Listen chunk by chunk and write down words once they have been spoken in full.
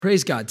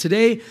Praise God.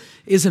 Today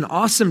is an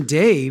awesome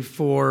day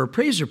for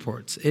praise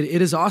reports. It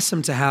is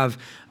awesome to have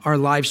our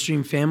live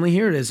stream family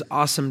here. It is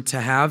awesome to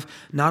have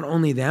not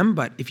only them,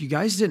 but if you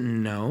guys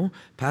didn't know,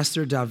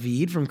 Pastor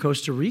David from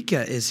Costa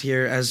Rica is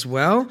here as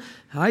well.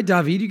 Hi,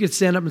 David. You could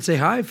stand up and say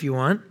hi if you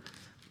want.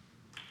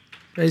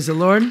 Praise the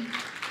Lord.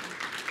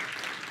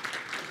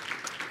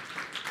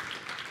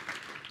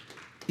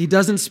 He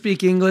doesn't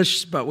speak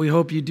English, but we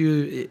hope you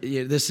do.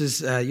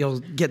 You'll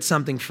get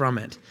something from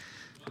it.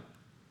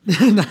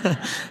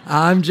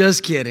 I'm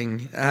just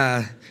kidding.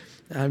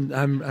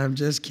 I'm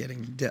just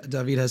kidding.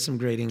 David has some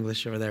great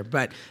English over there.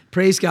 But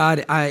praise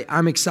God,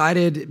 I'm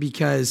excited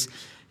because,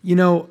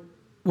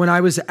 when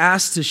I was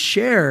asked to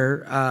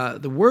share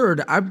the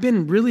word, I've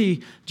been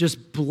really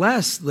just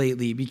blessed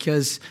lately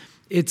because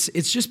it's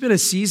just been a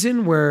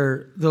season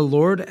where the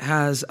Lord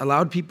has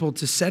allowed people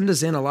to send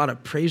us in a lot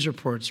of praise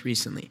reports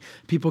recently.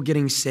 People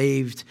getting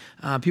saved,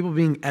 people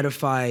being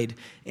edified.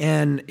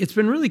 And it's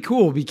been really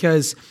cool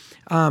because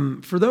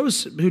for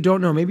those who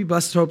don't know, maybe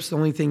Blessed Hope's the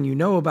only thing you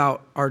know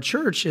about our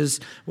church is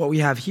what we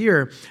have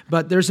here,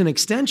 but there's an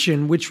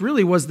extension which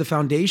really was the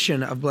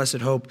foundation of Blessed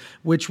Hope,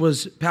 which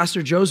was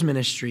Pastor Joe's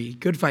ministry,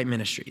 Good Fight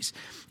Ministries.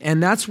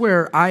 And that's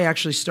where I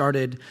actually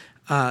started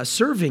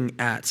serving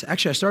at.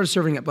 Actually, I started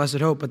serving at Blessed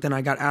Hope, but then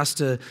I got asked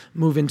to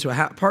move into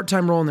a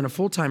part-time role and then a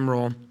full-time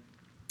role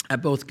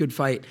at both Good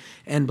Fight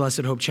and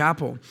Blessed Hope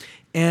Chapel.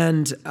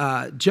 And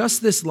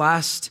just this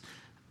last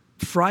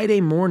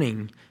Friday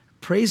morning,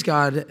 praise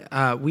God,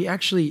 we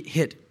actually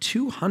hit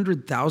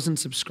 200,000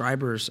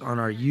 subscribers on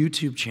our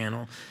YouTube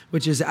channel,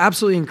 which is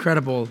absolutely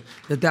incredible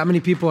that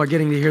many people are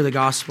getting to hear the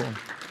gospel.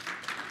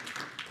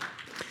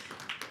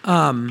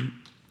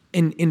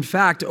 In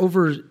fact,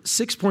 over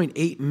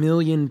 6.8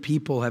 million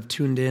people have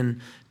tuned in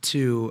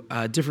to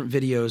different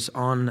videos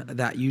on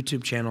that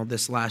YouTube channel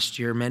this last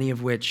year, many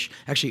of which,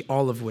 actually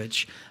all of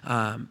which,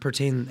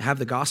 have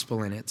the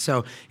gospel in it.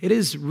 So it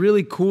is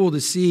really cool to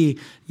see,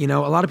 a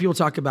lot of people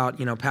talk about,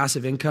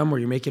 passive income where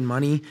you're making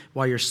money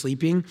while you're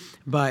sleeping,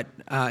 but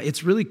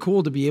it's really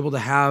cool to be able to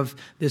have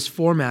this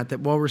format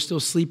that while we're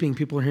still sleeping,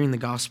 people are hearing the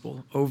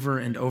gospel over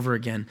and over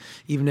again,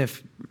 even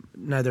if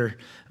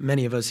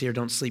many of us here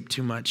don't sleep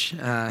too much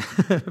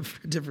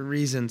for different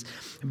reasons.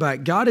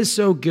 But God is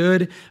so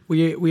good.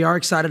 We are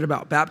excited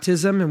about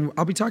baptism, and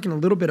I'll be talking a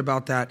little bit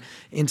about that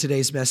in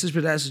today's message.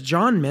 But as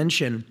John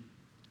mentioned,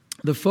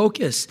 the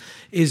focus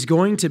is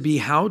going to be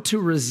how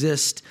to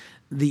resist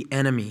the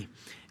enemy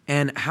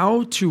and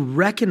how to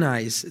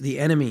recognize the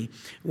enemy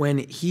when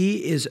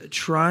he is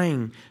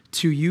trying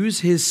to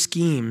use his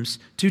schemes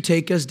to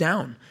take us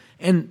down.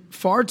 And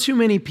far too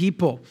many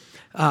people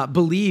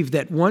believe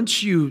that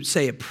once you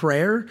say a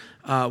prayer,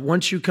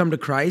 once you come to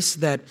Christ,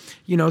 that,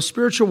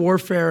 spiritual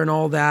warfare and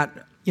all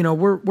that,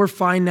 we're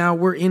fine now,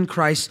 we're in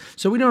Christ,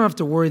 so we don't have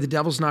to worry, the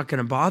devil's not going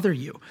to bother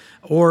you.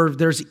 Or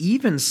there's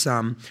even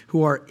some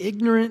who are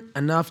ignorant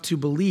enough to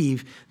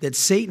believe that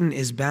Satan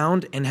is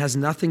bound and has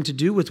nothing to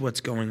do with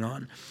what's going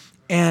on.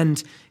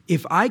 And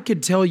if I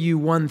could tell you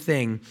one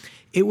thing,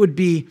 it would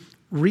be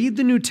read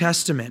the New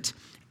Testament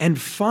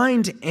and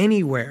find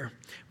anywhere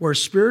where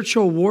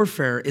spiritual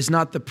warfare is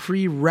not the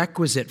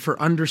prerequisite for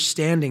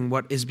understanding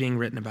what is being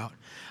written about.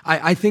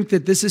 I think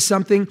that this is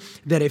something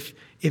that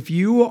if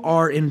you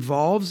are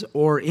involved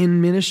or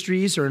in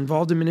ministries or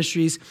involved in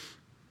ministries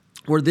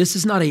where this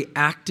is not an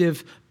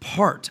active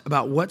part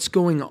about what's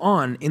going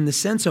on in the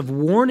sense of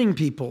warning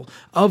people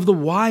of the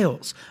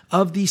wiles,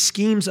 of the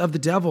schemes of the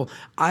devil,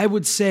 I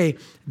would say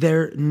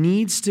there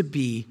needs to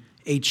be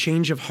a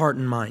change of heart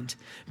and mind,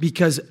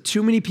 because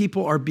too many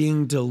people are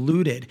being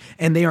deluded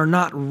and they are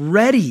not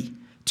ready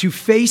to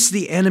face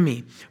the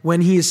enemy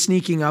when he is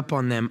sneaking up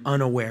on them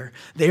unaware.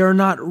 They are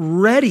not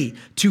ready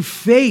to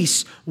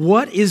face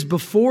what is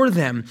before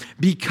them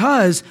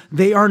because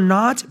they are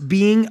not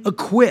being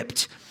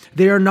equipped.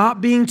 They are not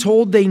being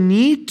told they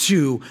need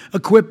to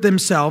equip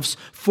themselves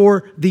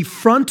for the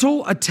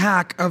frontal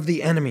attack of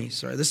the enemy.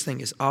 Sorry, this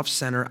thing is off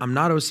center. I'm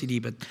not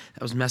OCD, but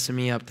that was messing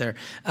me up there.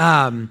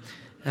 I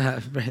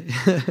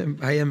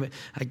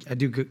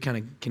do kind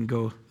of can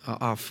go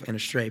off and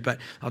astray, but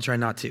I'll try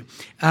not to.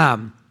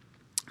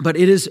 But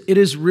it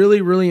is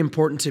really, really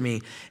important to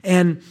me.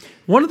 And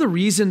one of the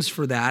reasons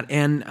for that,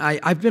 and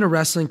I've been a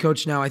wrestling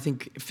coach now, I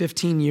think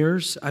 15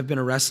 years I've been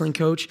a wrestling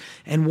coach.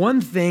 And one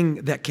thing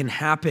that can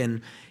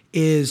happen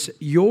is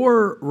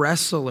your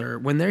wrestler,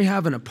 when they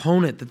have an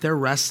opponent that they're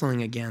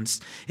wrestling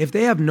against, if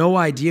they have no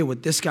idea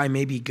what this guy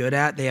may be good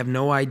at, they have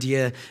no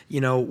idea,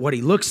 what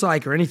he looks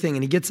like or anything,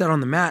 and he gets out on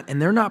the mat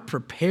and they're not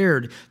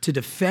prepared to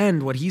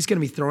defend what he's going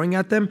to be throwing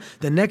at them,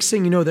 the next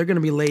thing you know, they're going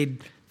to be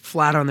laid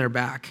flat on their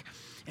back.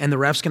 And the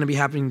ref's going to be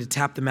having to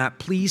tap the mat.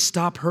 Please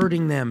stop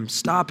hurting them.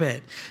 Stop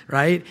it,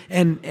 right?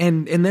 And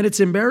then it's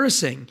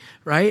embarrassing,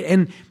 right?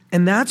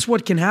 And that's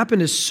what can happen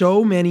to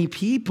so many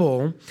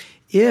people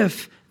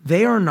if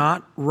they are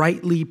not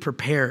rightly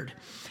prepared.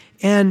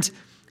 And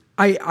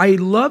I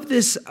love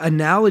this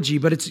analogy,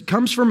 but it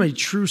comes from a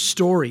true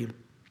story.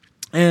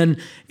 And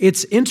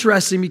it's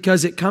interesting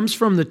because it comes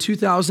from the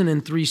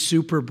 2003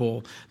 Super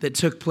Bowl that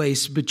took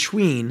place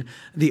between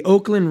the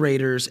Oakland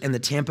Raiders and the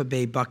Tampa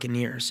Bay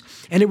Buccaneers.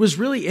 And it was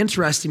really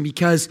interesting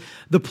because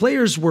the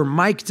players were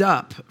mic'd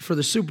up for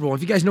the Super Bowl.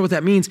 If you guys know what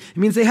that means, it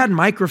means they had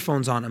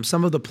microphones on them,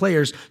 some of the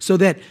players, so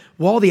that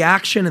while the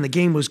action and the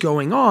game was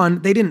going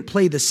on, they didn't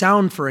play the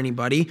sound for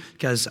anybody,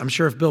 because I'm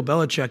sure if Bill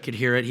Belichick could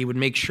hear it, he would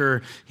make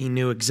sure he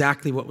knew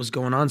exactly what was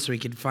going on so he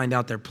could find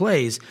out their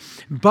plays.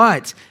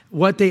 But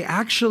what they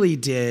actually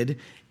did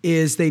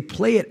is they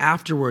play it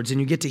afterwards, and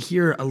you get to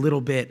hear a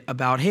little bit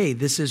about, hey,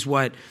 this is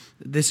what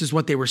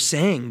they were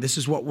saying. This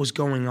is what was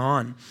going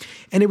on.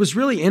 And it was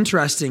really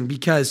interesting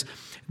because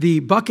the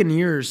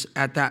Buccaneers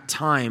at that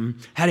time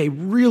had a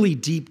really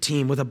deep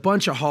team with a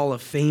bunch of Hall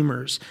of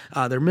Famers.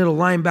 Their middle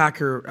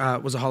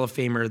linebacker was a Hall of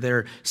Famer.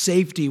 Their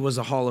safety was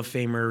a Hall of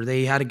Famer.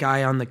 They had a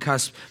guy on the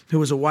cusp who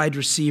was a wide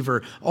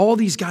receiver. All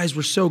these guys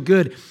were so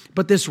good.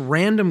 But this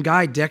random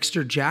guy,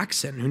 Dexter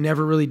Jackson, who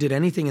never really did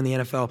anything in the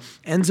NFL,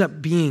 ends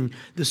up being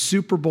the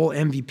Super Bowl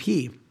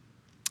MVP.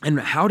 And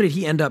how did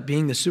he end up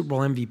being the Super Bowl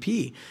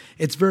MVP?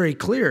 It's very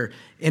clear.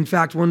 In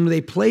fact, when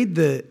they played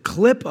the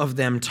clip of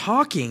them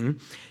talking,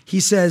 he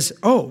says,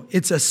 oh,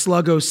 it's a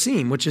sluggo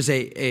seam, which is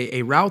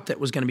a route that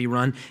was going to be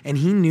run, and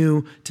he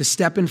knew to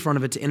step in front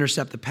of it to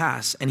intercept the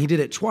pass. And he did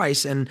it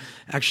twice and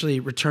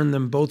actually returned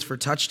them both for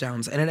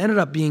touchdowns. And it ended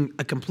up being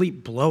a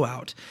complete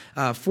blowout,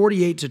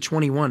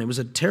 48-21. It was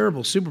a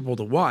terrible Super Bowl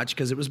to watch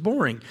because it was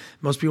boring.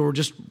 Most people were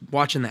just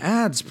watching the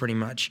ads pretty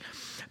much.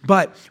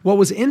 But what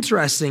was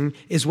interesting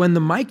is when the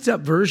mic'd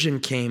up version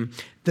came,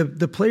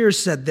 the players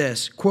said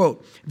this,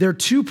 quote, "They're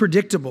too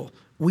predictable.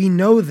 We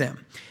know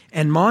them."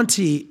 And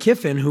Monty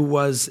Kiffin, who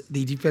was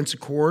the defensive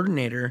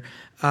coordinator,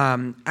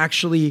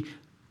 actually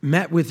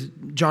met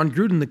with John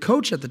Gruden, the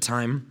coach at the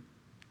time.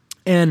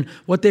 And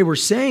what they were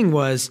saying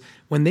was,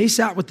 when they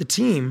sat with the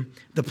team,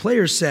 the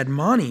players said,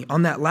 Monty,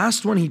 on that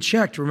last one he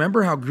checked,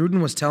 remember how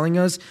Gruden was telling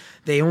us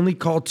they only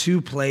call 2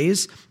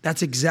 plays?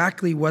 That's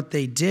exactly what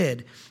they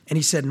did. And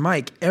he said,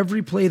 Mike,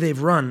 every play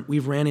they've run,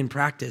 we've ran in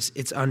practice.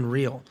 It's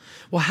unreal.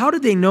 Well, how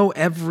did they know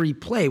every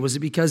play? Was it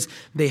because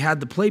they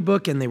had the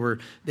playbook and they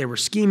were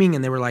scheming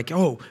and they were like,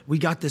 oh, we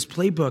got this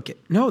playbook?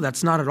 No,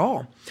 that's not at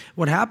all.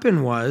 What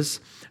happened was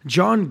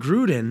John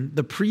Gruden,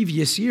 the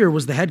previous year,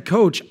 was the head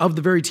coach of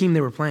the very team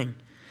they were playing.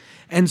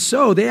 And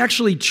so they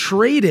actually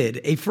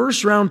traded a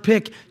first-round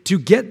pick to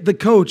get the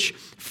coach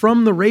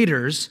from the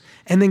Raiders.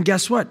 And then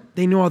guess what?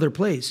 They knew all their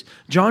plays.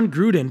 John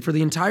Gruden, for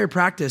the entire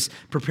practice,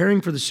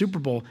 preparing for the Super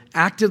Bowl,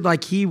 acted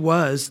like he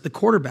was the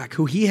quarterback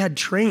who he had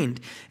trained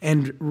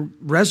and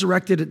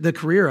resurrected the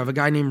career of a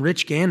guy named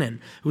Rich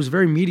Gannon, who was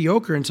very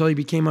mediocre until he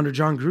became under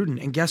John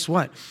Gruden. And guess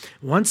what?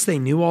 Once they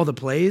knew all the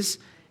plays,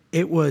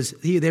 they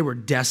were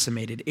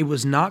decimated. It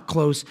was not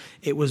close.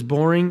 It was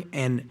boring,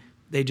 and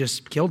they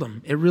just killed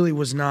him. It really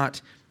was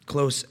not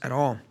close at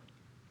all.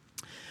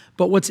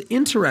 But what's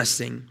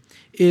interesting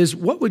is,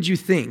 what would you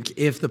think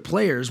if the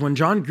players, when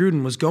John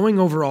Gruden was going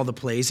over all the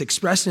plays,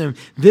 expressing them,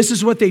 this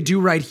is what they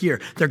do right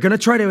here. They're going to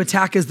try to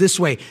attack us this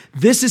way.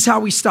 This is how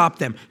we stop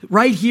them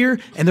right here,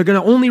 and they're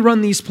going to only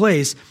run these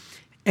plays.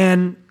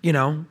 And,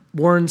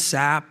 Warren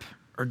Sapp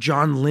or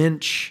John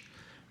Lynch,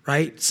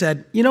 right,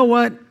 said, you know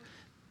what?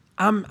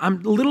 I'm a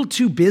little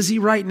too busy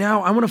right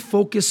now. I want to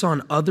focus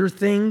on other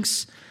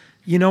things.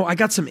 I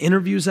got some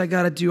interviews I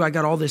got to do. I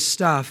got all this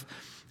stuff.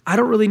 I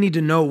don't really need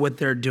to know what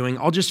they're doing.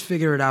 I'll just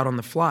figure it out on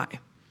the fly.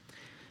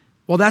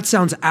 Well, that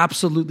sounds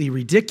absolutely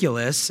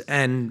ridiculous.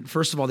 And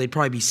first of all, they'd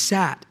probably be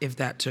sat if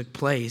that took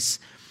place.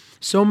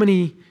 So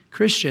many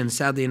Christians,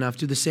 sadly enough,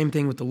 do the same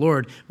thing with the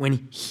Lord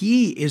when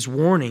He is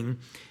warning,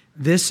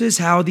 this is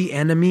how the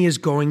enemy is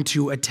going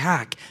to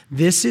attack.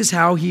 This is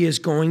how he is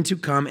going to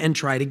come and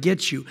try to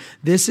get you.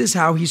 This is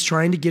how he's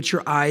trying to get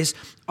your eyes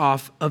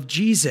off of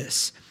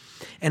Jesus.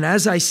 And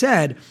as I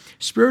said,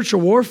 spiritual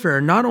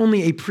warfare, not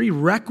only a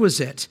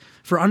prerequisite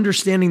for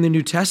understanding the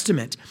New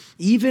Testament,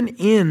 even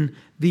in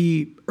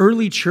the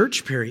early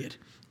church period,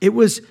 it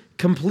was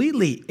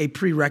completely a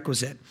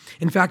prerequisite.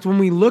 In fact, when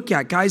we look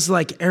at guys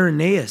like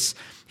Irenaeus,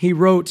 he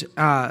wrote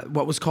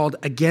what was called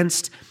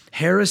Against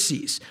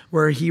Heresies,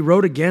 where he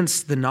wrote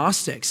against the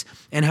Gnostics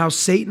and how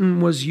Satan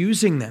was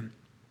using them.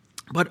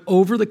 But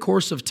over the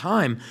course of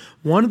time,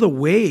 one of the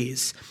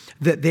ways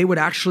that they would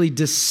actually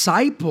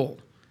disciple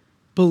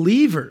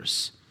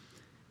believers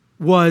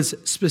was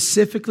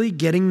specifically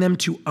getting them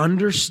to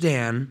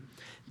understand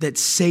that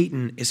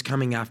Satan is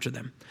coming after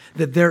them,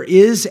 that there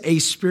is a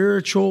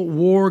spiritual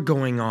war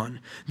going on,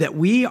 that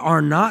we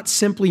are not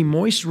simply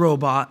moist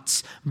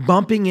robots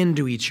bumping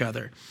into each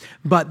other,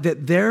 but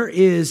that there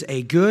is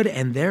a good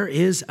and there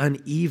is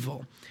an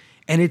evil,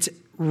 and it's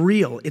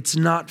real. It's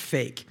not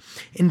fake.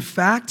 In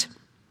fact,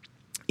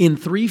 between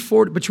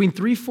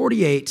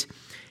 348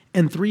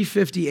 and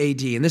 350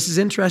 AD, and this is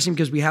interesting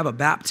because we have a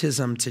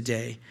baptism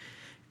today,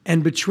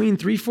 and between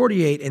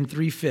 348 and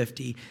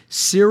 350,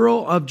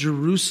 Cyril of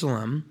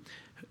Jerusalem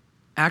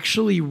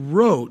actually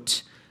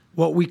wrote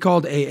what we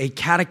called a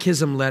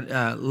catechism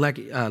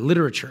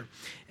literature.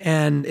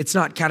 And it's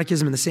not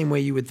catechism in the same way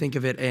you would think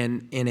of it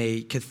in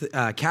a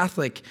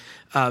Catholic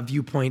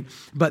viewpoint,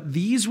 but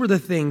these were the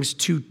things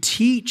to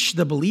teach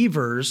the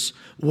believers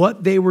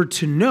what they were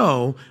to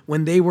know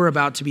when they were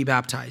about to be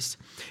baptized,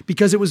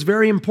 because it was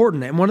very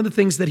important. And one of the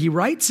things that he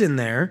writes in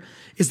there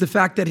is the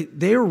fact that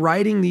they are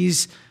writing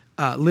these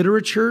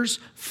literatures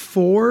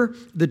for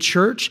the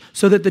church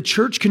so that the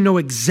church can know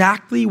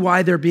exactly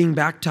why they're being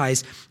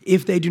baptized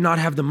if they do not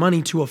have the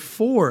money to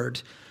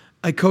afford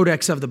a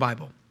codex of the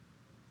Bible.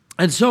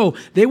 And so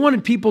they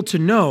wanted people to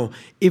know,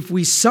 if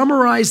we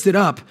summarized it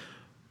up,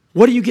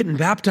 what are you getting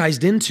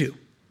baptized into?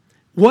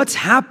 What's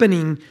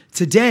happening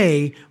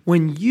today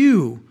when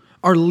you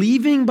are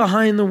leaving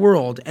behind the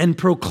world and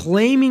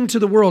proclaiming to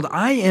the world,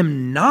 I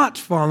am not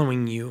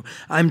following you.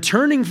 I'm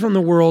turning from the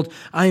world.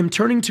 I am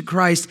turning to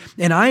Christ,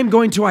 and I am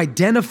going to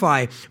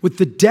identify with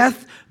the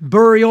death,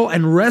 burial,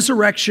 and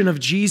resurrection of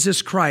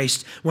Jesus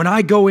Christ when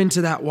I go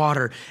into that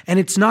water. And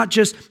it's not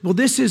just, well,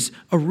 this is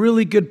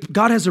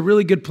God has a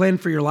really good plan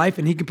for your life,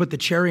 and he can put the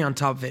cherry on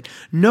top of it.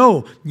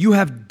 No, you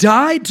have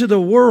died to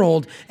the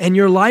world, and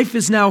your life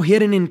is now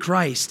hidden in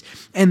Christ.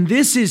 And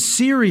this is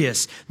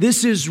serious.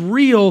 This is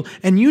real,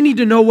 and you need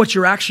to know what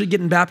you're actually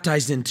getting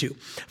baptized into.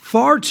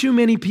 Far too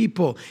many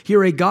people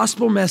hear a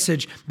gospel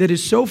message that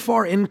is so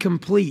far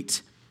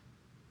incomplete.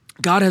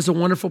 God has a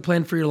wonderful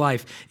plan for your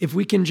life. If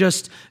we can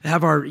just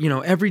have our,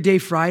 everyday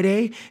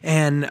Friday,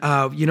 and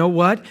you know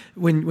what?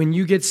 When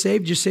you get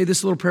saved, just say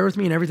this little prayer with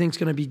me and everything's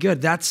going to be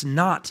good. That's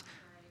not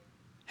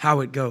how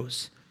it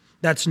goes.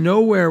 That's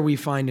nowhere we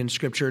find in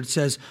Scripture. It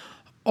says,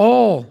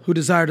 all who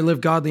desire to live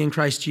godly in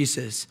Christ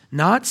Jesus,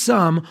 not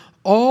some,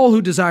 all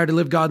who desire to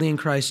live godly in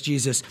Christ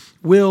Jesus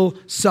will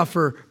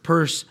suffer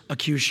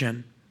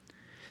persecution.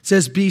 It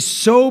says, be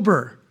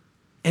sober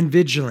and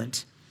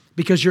vigilant,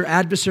 because your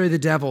adversary, the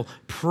devil,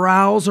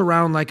 prowls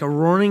around like a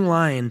roaring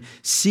lion,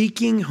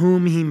 seeking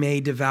whom he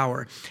may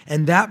devour.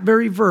 And that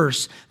very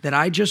verse that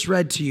I just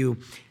read to you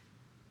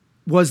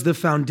was the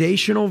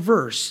foundational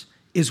verse,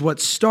 is what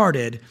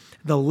started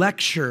the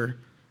lecture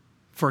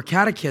for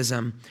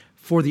catechism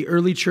for the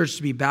early church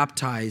to be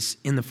baptized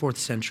in the 4th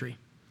century.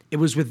 It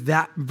was with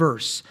that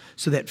verse,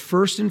 so that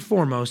first and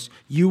foremost,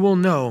 you will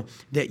know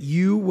that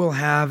you will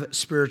have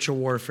spiritual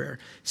warfare.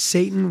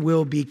 Satan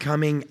will be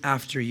coming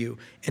after you.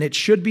 And it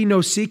should be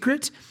no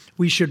secret.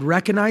 We should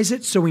recognize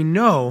it so we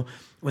know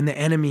when the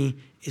enemy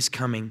is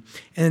coming.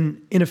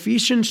 And in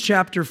Ephesians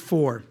chapter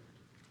 4,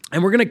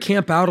 and we're going to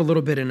camp out a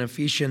little bit in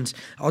Ephesians.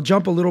 I'll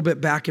jump a little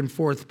bit back and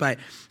forth, but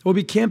we'll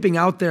be camping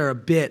out there a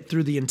bit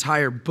through the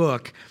entire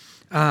book.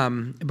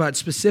 But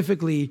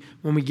specifically,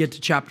 when we get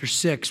to chapter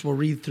 6, we'll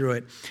read through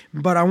it.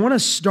 But I want to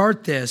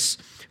start this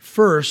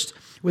first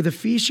with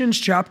Ephesians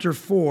chapter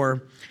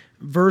 4,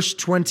 verse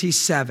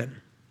 27.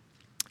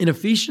 In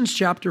Ephesians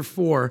chapter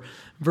 4,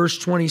 verse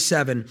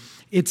 27,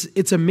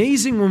 it's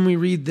amazing when we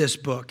read this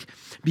book,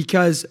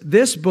 because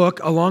this book,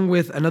 along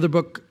with another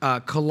book,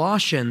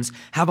 Colossians,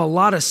 have a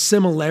lot of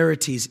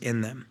similarities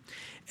in them.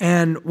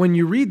 And when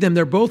you read them,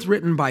 they're both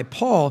written by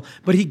Paul,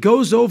 but he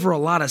goes over a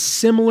lot of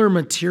similar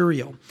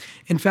material.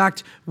 In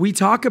fact, we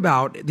talk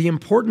about the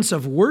importance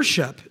of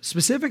worship,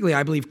 specifically,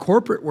 I believe,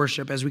 corporate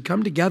worship, as we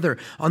come together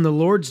on the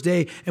Lord's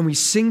Day and we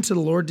sing to the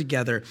Lord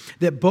together,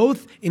 that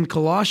both in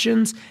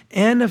Colossians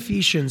and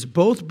Ephesians,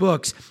 both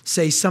books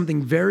say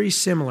something very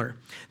similar,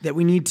 that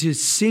we need to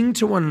sing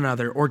to one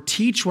another or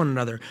teach one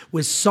another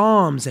with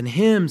psalms and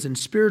hymns and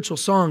spiritual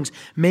songs,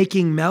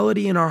 making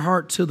melody in our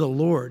heart to the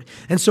Lord.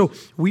 And so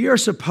we are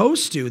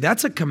supposed to,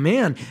 that's a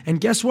command.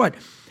 And guess what?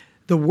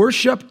 The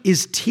worship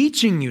is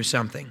teaching you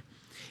something.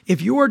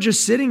 If you are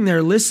just sitting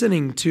there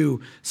listening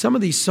to some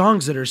of these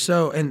songs that are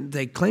so, and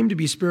they claim to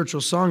be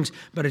spiritual songs,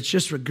 but it's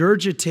just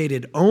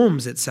regurgitated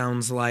ohms, it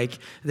sounds like,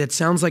 that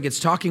sounds like it's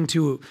talking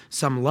to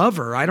some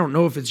lover. I don't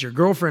know if it's your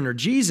girlfriend or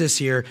Jesus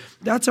here.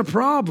 That's a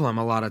problem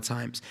a lot of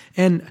times.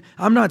 And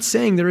I'm not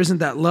saying there isn't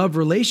that love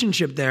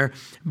relationship there,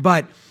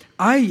 but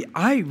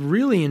I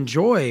really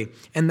enjoy,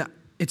 and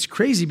it's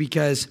crazy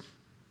because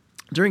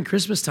during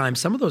Christmas time,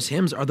 some of those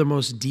hymns are the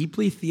most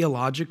deeply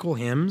theological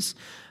hymns.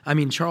 I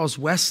mean, Charles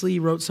Wesley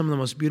wrote some of the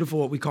most beautiful,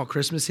 what we call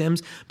Christmas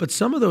hymns, but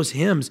some of those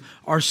hymns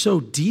are so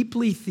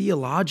deeply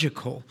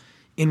theological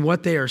in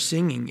what they are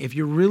singing, if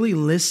you're really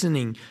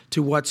listening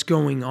to what's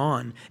going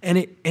on. And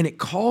it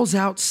calls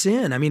out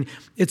sin. I mean,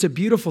 it's a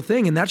beautiful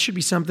thing, and that should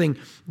be something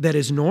that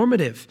is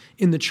normative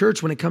in the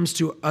church when it comes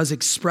to us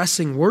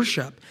expressing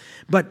worship.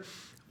 But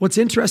what's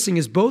interesting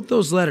is both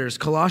those letters,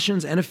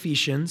 Colossians and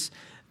Ephesians,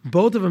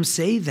 both of them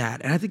say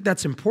that, and I think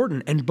that's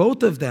important. And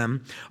both of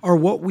them are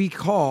what we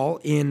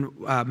call in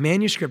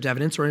manuscript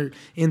evidence or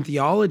in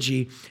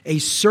theology a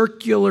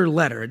circular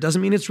letter. It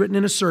doesn't mean it's written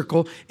in a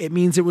circle. It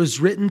means it was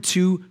written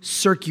to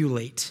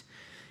circulate.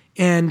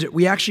 And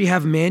we actually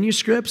have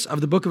manuscripts of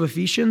the book of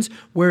Ephesians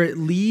where it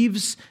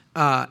leaves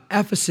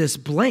Ephesus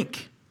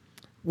blank,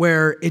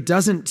 where it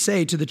doesn't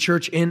say to the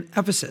church in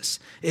Ephesus.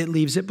 It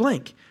leaves it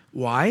blank.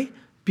 Why?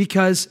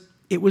 Because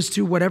it was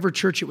to whatever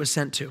church it was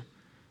sent to.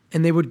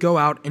 And they would go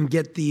out and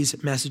get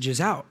these messages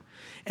out.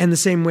 And the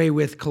same way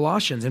with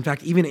Colossians. In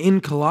fact, even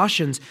in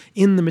Colossians,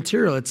 in the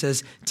material, it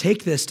says,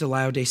 take this to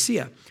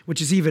Laodicea,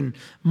 which is even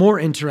more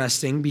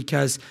interesting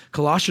because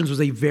Colossians was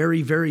a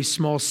very, very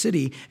small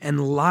city and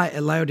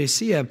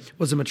Laodicea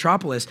was a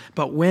metropolis.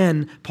 But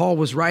when Paul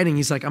was writing,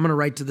 he's like, I'm going to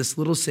write to this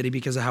little city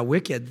because of how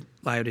wicked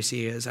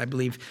Laodicea is, I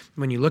believe,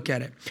 when you look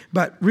at it.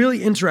 But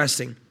really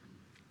interesting.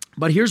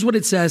 But here's what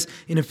it says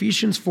in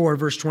Ephesians 4,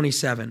 verse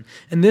 27.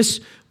 And this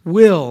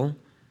will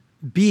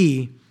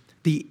be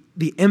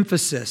the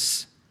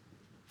emphasis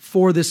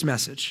for this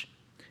message.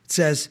 It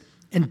says,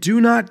 and do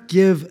not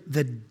give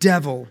the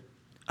devil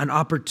an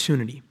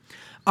opportunity.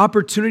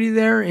 Opportunity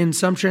there in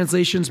some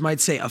translations might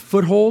say a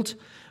foothold,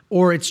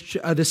 or it's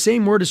the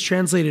same word is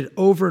translated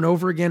over and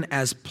over again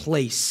as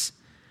place.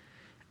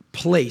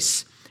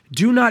 Place.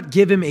 Do not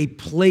give him a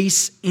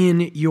place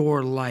in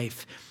your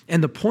life.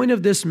 And the point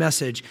of this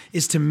message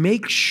is to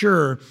make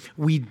sure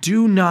we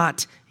do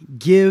not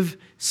give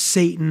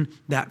Satan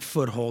that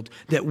foothold,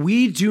 that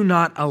we do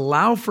not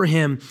allow for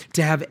him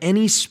to have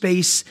any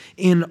space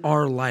in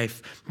our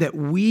life, that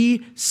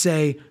we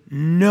say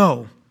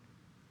no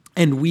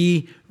and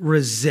we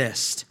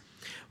resist.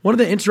 One of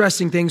the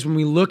interesting things when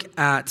we look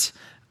at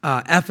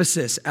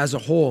Ephesus as a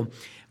whole,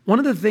 one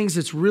of the things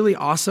that's really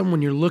awesome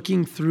when you're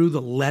looking through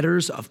the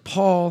letters of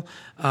Paul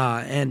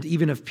and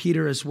even of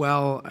Peter as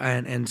well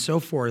and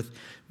so forth,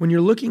 when you're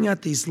looking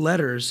at these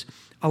letters,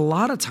 a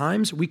lot of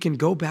times we can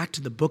go back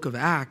to the book of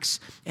Acts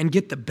and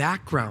get the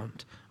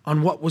background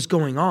on what was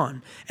going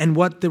on and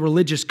what the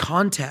religious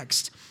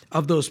context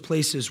of those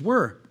places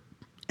were.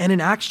 And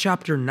in Acts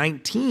chapter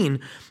 19,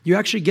 you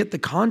actually get the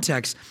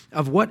context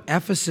of what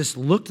Ephesus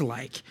looked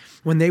like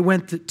when they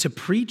went to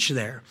preach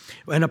there.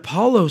 And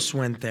Apollos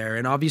went there,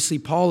 and obviously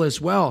Paul as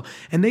well.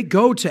 And they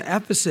go to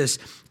Ephesus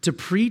to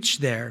preach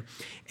there.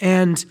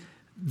 And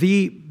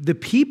the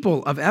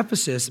people of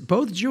Ephesus,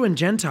 both Jew and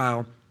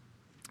Gentile,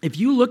 if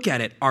you look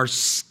at it, are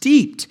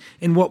steeped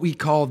in what we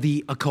call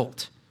the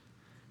occult.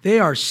 They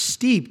are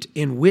steeped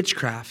in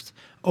witchcraft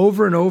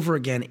over and over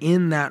again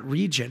in that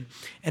region.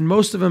 And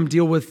most of them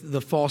deal with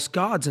the false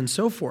gods and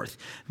so forth.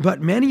 But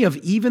many of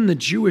even the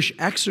Jewish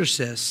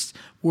exorcists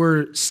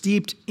were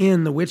steeped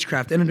in the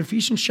witchcraft. And in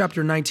Ephesians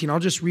chapter 19, I'll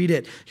just read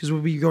it because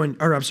we'll be going,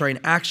 in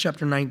Acts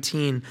chapter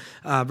 19,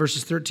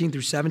 verses 13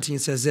 through 17, it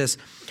says this,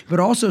 but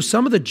also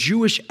some of the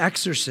Jewish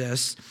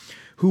exorcists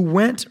who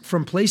went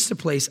from place to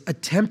place,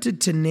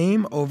 attempted to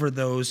name over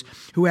those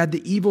who had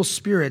the evil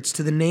spirits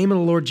to the name of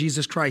the Lord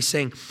Jesus Christ,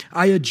 saying,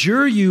 I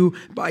adjure you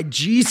by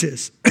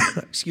Jesus,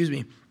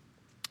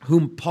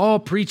 whom Paul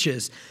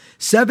preaches,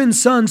 7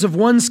 sons of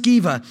one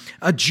Sceva,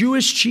 a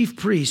Jewish chief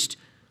priest,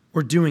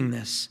 were doing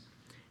this.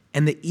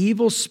 And the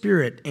evil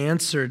spirit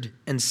answered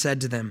and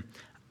said to them,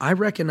 I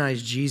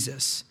recognize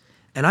Jesus,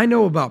 and I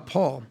know about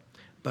Paul,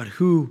 but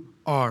who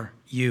are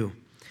you?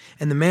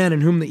 And the man in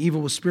whom the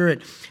evil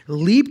spirit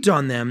leaped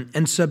on them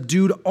and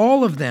subdued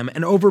all of them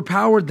and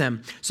overpowered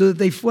them, so that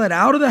they fled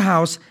out of the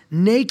house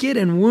naked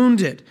and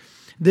wounded.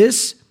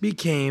 This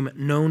became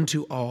known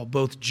to all,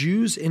 both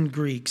Jews and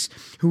Greeks,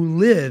 who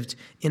lived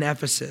in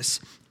Ephesus,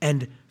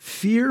 and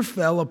fear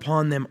fell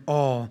upon them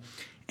all,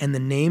 and the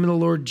name of the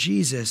Lord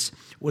Jesus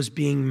was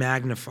being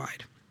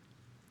magnified.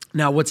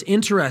 Now, what's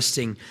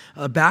interesting,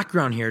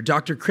 background here,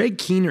 Dr. Craig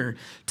Keener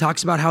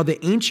talks about how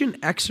the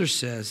ancient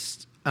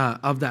exorcists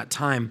of that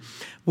time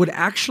would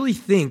actually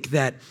think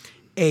that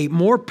a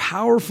more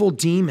powerful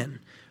demon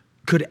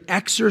could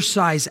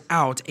exorcise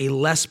out a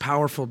less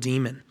powerful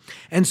demon.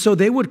 And so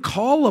they would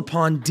call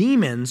upon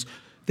demons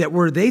that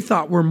they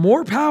thought were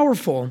more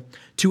powerful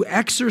to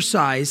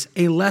exorcise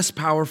a less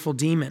powerful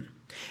demon.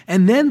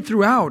 And then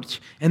throughout,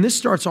 and this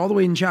starts all the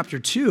way in chapter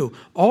 2,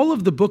 all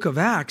of the book of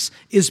Acts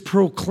is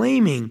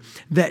proclaiming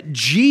that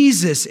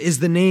Jesus is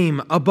the name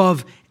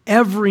above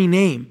every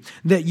name,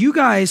 that you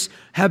guys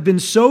have been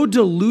so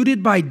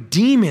deluded by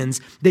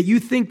demons that you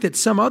think that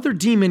some other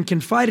demon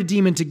can fight a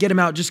demon to get him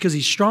out just because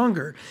he's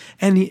stronger.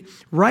 And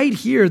right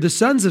here, the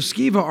sons of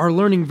Sceva are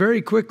learning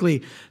very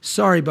quickly,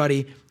 sorry,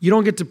 buddy, you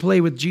don't get to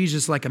play with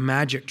Jesus like a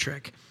magic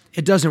trick.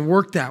 It doesn't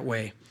work that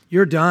way.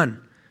 You're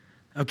done.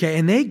 Okay,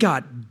 and they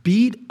got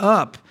beat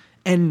up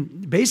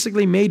and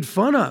basically made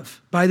fun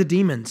of by the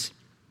demons.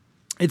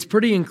 It's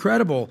pretty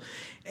incredible.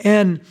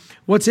 And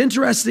what's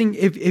interesting,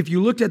 if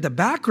you looked at the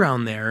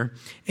background there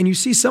and you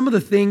see some of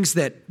the things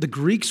that the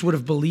Greeks would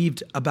have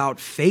believed about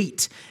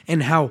fate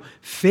and how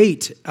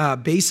fate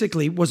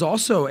basically was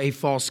also a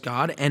false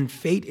god, and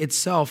fate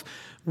itself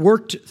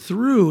worked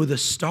through the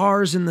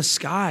stars in the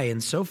sky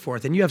and so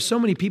forth. And you have so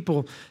many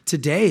people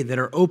today that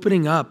are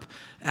opening up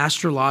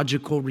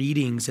astrological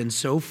readings and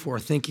so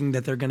forth, thinking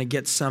that they're going to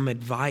get some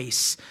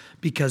advice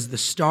because the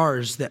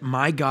stars that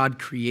my God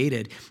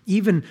created.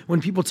 Even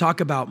when people talk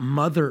about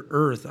Mother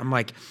Earth, I'm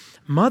like,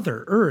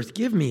 Mother Earth,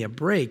 give me a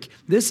break.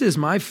 This is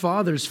my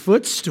Father's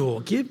footstool.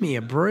 Give me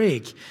a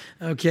break,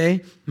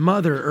 okay?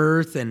 Mother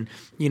Earth, and,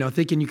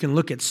 thinking you can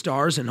look at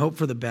stars and hope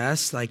for the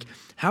best. Like,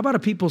 how about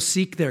if people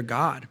seek their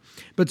God?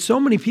 But so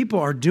many people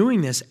are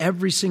doing this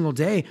every single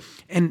day,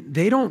 and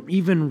they don't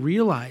even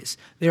realize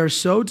they are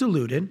so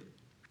deluded.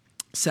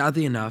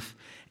 sadly enough,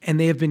 and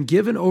they have been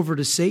given over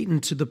to Satan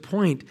to the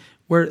point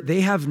where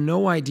they have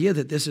no idea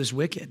that this is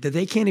wicked, that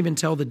they can't even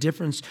tell the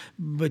difference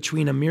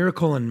between a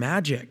miracle and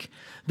magic.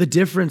 The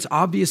difference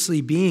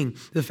obviously being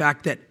the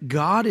fact that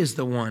God is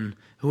the one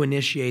who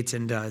initiates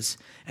and does,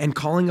 and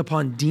calling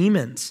upon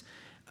demons.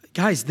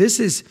 Guys, this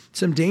is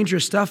some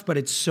dangerous stuff, but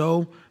it's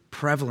so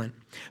prevalent.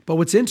 But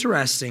what's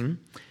interesting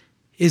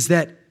is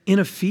that in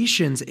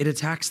Ephesians, it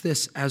attacks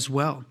this as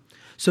well,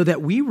 so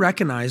that we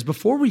recognize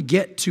before we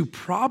get to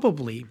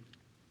probably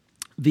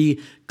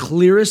the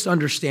clearest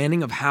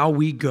understanding of how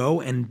we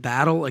go and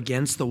battle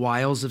against the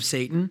wiles of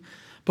Satan,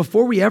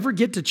 before we ever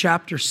get to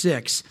chapter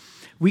 6,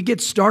 we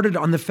get started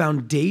on the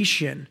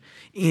foundation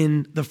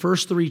in the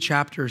first 3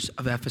 chapters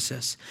of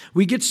Ephesus.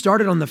 We get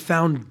started on the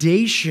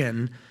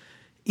foundation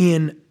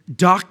in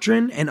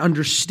doctrine and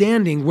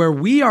understanding where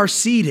we are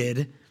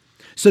seated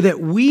so that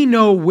we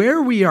know where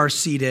we are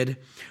seated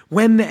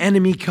when the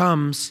enemy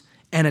comes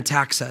and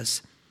attacks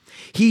us.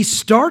 He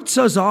starts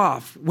us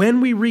off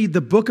when we read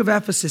the book of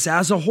Ephesus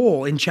as a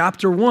whole in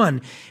chapter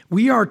 1.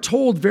 We are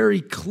told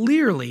very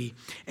clearly,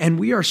 and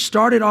we are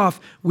started off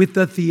with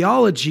the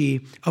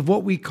theology of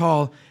what we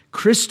call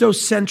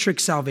Christocentric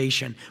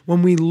salvation.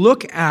 When we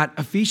look at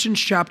Ephesians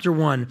chapter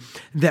 1,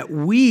 that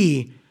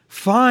we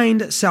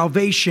find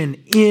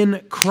salvation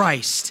in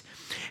Christ.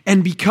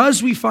 And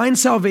because we find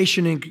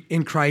salvation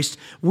in Christ,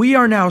 we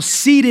are now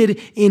seated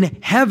in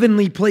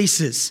heavenly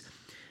places.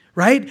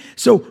 Right?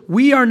 So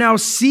we are now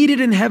seated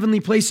in heavenly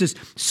places.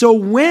 So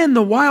when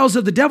the wiles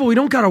of the devil, we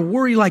don't got to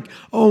worry like,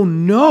 oh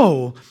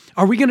no,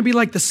 are we going to be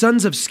like the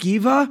sons of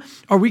Sceva?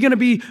 Are we going to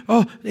be,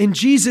 oh, in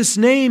Jesus'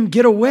 name,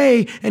 get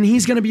away, and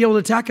he's going to be able to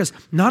attack us?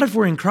 Not if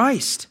we're in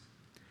Christ.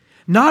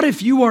 Not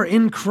if you are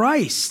in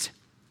Christ.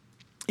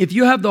 If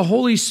you have the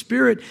Holy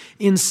Spirit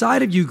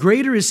inside of you,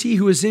 greater is he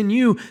who is in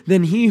you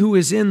than he who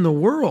is in the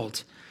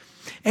world.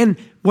 And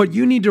what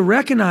you need to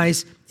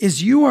recognize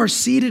is you are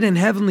seated in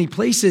heavenly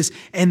places,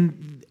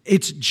 and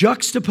it's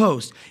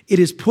juxtaposed. It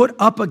is put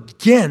up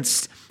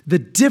against the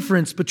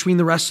difference between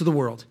the rest of the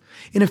world.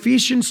 In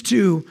Ephesians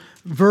 2,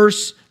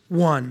 verse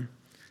 1,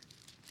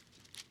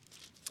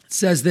 it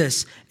says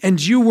this,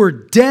 "And you were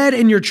dead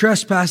in your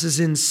trespasses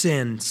and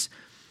sins."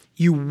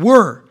 You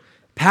were,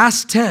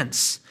 past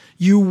tense,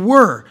 you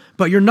were,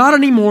 but you're not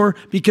anymore,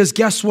 because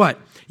guess what?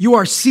 You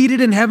are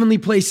seated in heavenly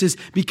places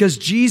because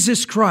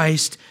Jesus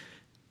Christ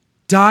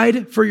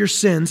died for your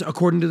sins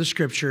according to the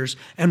scriptures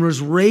and was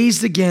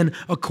raised again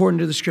according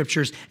to the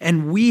scriptures.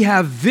 And we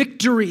have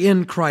victory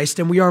in Christ,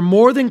 and we are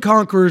more than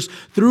conquerors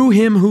through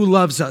him who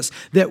loves us.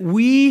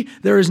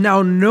 There is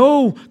now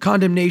no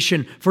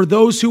condemnation for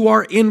those who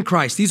are in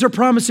Christ. These are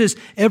promises.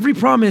 Every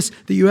promise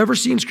that you ever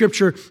see in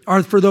scripture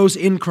are for those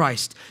in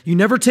Christ. You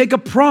never take a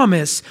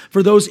promise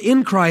for those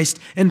in Christ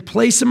and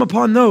place them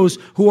upon those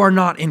who are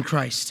not in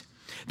Christ.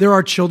 There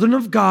are children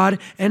of God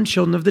and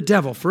children of the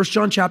devil. 1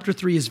 John chapter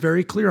 3 is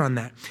very clear on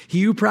that.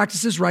 He who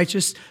practices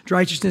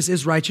righteousness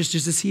is righteous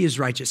just as he is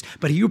righteous.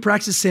 But he who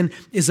practices sin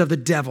is of the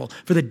devil.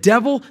 For the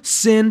devil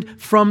sinned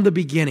from the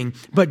beginning.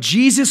 But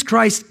Jesus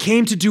Christ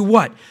came to do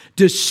what?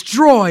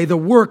 Destroy the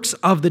works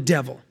of the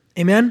devil.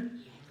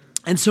 Amen?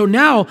 And so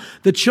now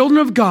the children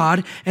of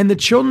God and the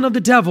children of the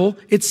devil,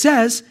 it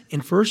says in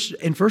 1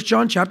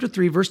 John chapter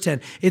 3 verse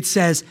 10, it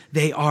says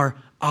they are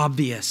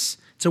obvious.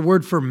 It's a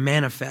word for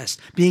manifest,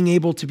 being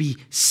able to be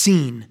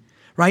seen,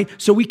 right?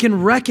 So we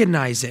can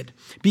recognize it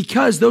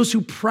because those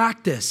who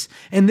practice,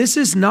 and this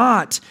is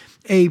not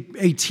a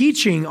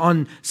teaching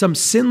on some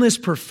sinless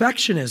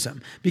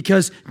perfectionism,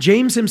 because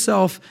James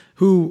himself,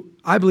 who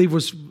I believe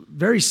was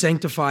very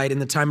sanctified in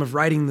the time of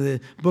writing the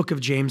book of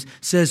James,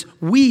 says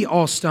we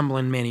all stumble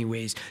in many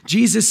ways.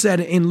 Jesus said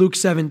in Luke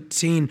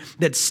 17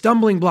 that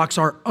stumbling blocks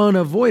are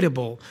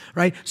unavoidable,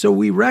 right? So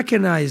we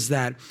recognize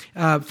that.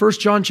 1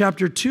 John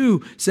chapter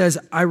 2 says,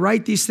 I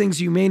write these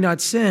things you may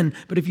not sin,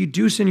 but if you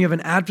do sin, you have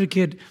an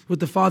advocate with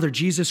the Father,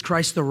 Jesus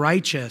Christ the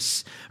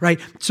righteous, right?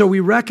 So we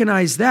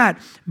recognize that,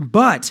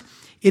 but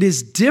it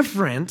is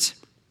different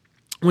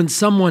when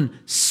someone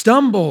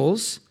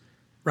stumbles,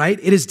 right?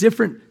 It is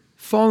different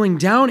falling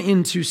down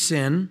into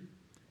sin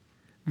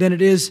than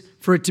it is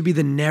for it to be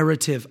the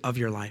narrative of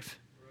your life.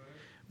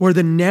 Where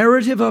the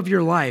narrative of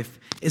your life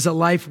is a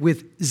life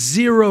with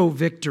zero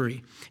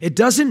victory. It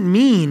doesn't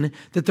mean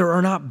that there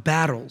are not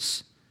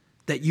battles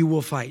that you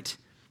will fight.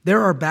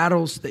 There are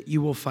battles that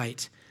you will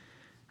fight.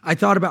 I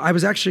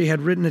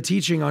had written a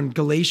teaching on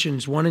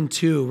Galatians 1 and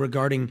 2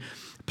 regarding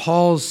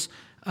Paul's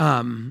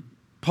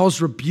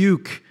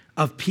rebuke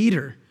of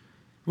Peter,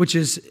 which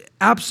is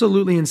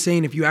absolutely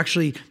insane if you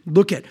actually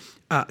look at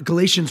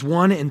Galatians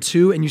 1 and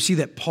 2, and you see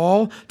that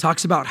Paul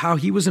talks about how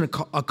he was a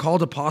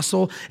called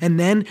apostle, and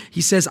then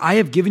he says, I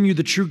have given you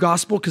the true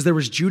gospel, because there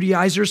was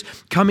Judaizers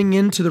coming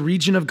into the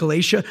region of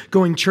Galatia,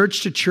 going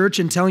church to church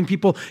and telling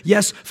people,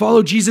 yes,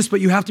 follow Jesus,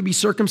 but you have to be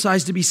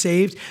circumcised to be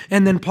saved.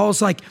 And then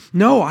Paul's like,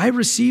 no, I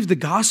received the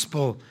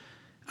gospel.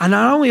 And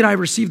not only did I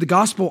receive the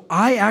gospel,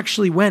 I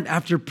actually went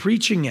after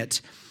preaching it.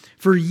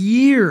 For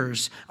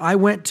years, I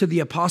went to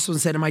the apostles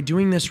and said, am I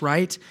doing this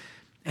right?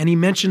 And he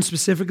mentioned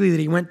specifically that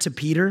he went to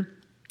Peter.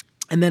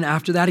 And then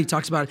after that, he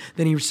talks about,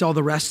 then he saw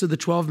the rest of the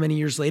 12 many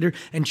years later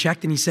and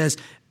checked, and he says,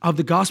 of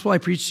the gospel I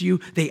preached to you,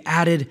 they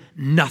added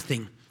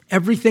nothing.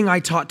 Everything I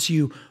taught to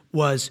you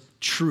was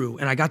true.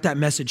 And I got that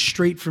message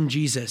straight from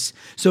Jesus.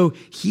 So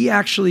he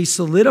actually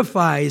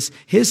solidifies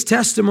his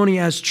testimony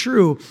as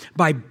true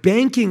by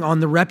banking on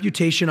the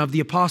reputation of the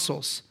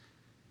apostles.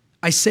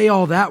 I say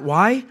all that,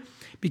 why?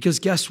 Because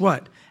guess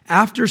what?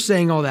 After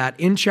saying all that,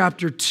 in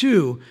chapter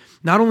 2,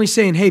 not only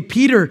saying, hey,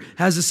 Peter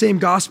has the same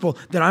gospel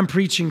that I'm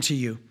preaching to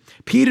you.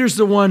 Peter's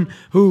the one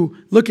who,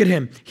 look at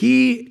him.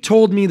 He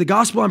told me the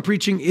gospel I'm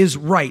preaching is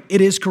right. It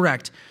is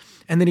correct.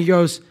 And then he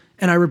goes,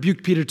 and I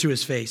rebuked Peter to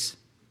his face.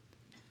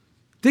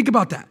 Think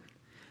about that.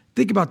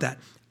 Think about that.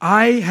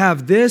 I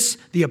have this,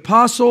 the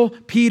apostle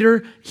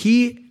Peter,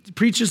 he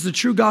preaches the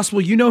true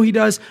gospel. You know he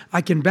does.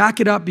 I can back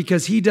it up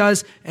because he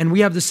does, and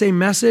we have the same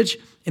message.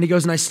 And he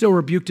goes, and I still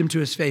rebuked him to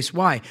his face.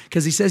 Why?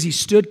 Because he says he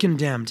stood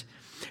condemned.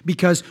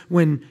 Because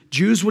when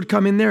Jews would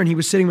come in there and he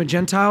was sitting with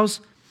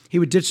Gentiles, he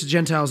would ditch the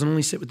Gentiles and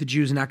only sit with the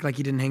Jews and act like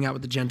he didn't hang out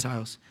with the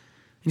Gentiles.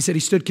 And he said he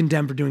stood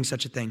condemned for doing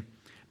such a thing.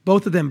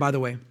 Both of them, by the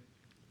way,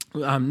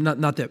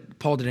 not that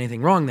Paul did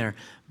anything wrong there,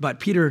 but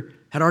Peter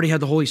had already had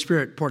the Holy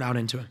Spirit poured out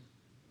into him.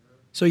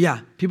 So yeah,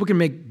 people can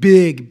make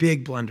big,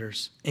 big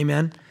blunders.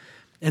 Amen?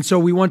 And so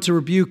we want to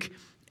rebuke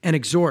and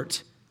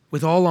exhort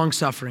with all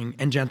long-suffering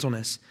and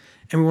gentleness.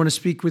 And we want to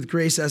speak with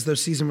grace as though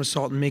seasoned with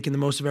salt and making the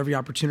most of every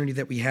opportunity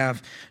that we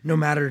have, no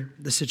matter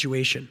the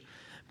situation.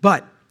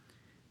 But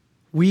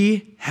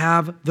we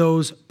have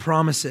those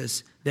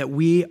promises that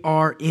we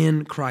are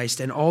in Christ.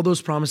 And all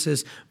those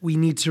promises we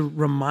need to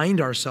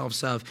remind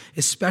ourselves of,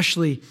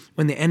 especially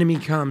when the enemy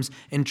comes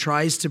and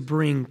tries to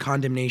bring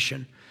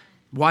condemnation.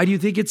 Why do you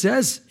think it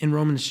says in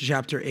Romans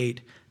chapter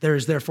 8, there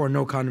is therefore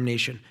no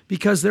condemnation?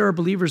 Because there are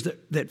believers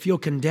that feel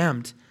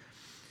condemned.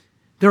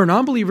 There are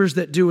non-believers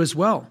that do as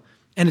well.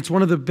 And it's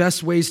one of the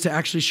best ways to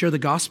actually share the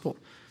gospel.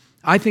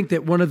 I think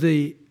that one of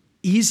the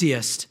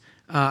easiest,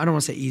 I don't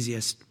want to say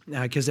easiest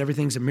because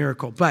everything's a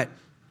miracle, but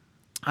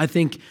I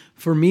think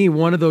for me,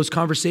 one of those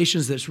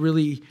conversations that's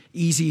really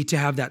easy to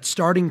have that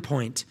starting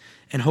point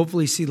and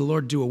hopefully see the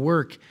Lord do a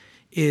work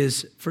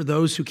is for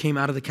those who came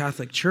out of the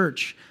Catholic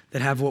Church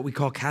that have what we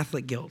call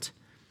Catholic guilt,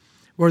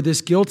 where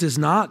this guilt is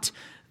not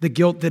the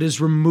guilt that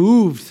is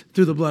removed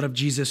through the blood of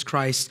Jesus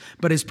Christ,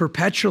 but is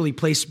perpetually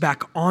placed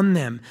back on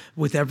them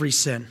with every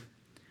sin.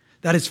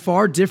 That is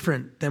far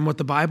different than what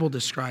the Bible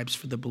describes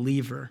for the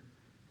believer,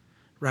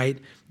 right?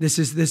 This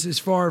is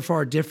far,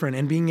 far different.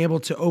 And being able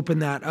to open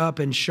that up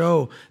and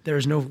show there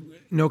is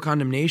no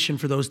condemnation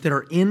for those that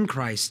are in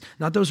Christ,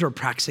 not those who are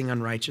practicing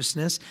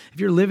unrighteousness. If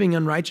you're living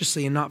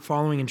unrighteously and not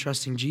following and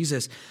trusting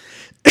Jesus,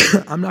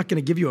 I'm not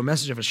going to give you a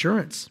message of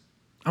assurance.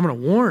 I'm going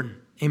to warn.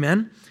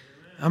 Amen?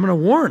 I'm going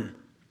to warn.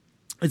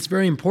 It's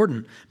very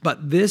important.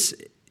 But this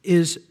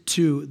is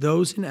to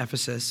those in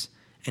Ephesus,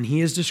 and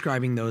he is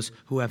describing those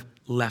who have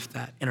left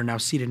that and are now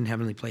seated in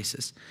heavenly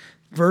places.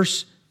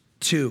 Verse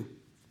 2,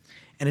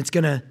 and it's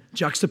going to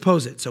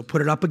juxtapose it, so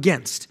put it up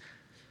against,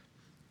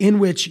 in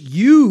which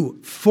you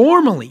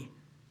formerly,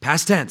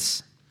 past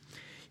tense,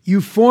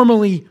 you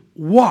formerly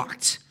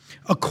walked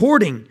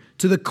according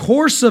to the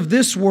course of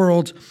this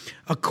world,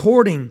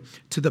 according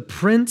to the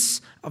prince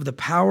of the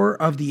power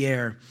of the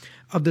air,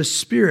 of the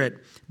spirit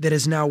that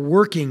is now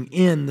working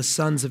in the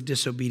sons of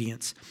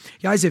disobedience.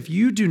 Guys, if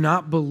you do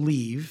not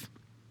believe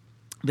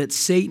that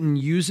Satan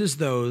uses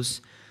those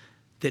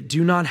that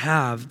do not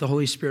have the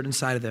Holy Spirit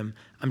inside of them,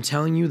 I'm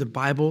telling you, the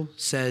Bible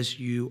says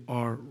you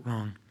are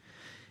wrong.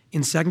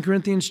 In 2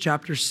 Corinthians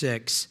chapter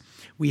 6,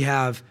 we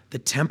have the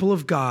temple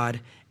of God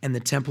and the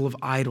temple of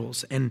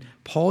idols. And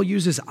Paul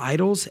uses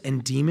idols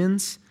and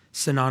demons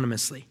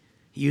synonymously.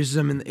 He uses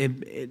them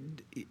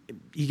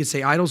you could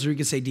say idols or you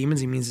could say demons.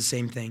 He means the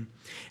same thing.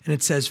 And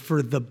it says,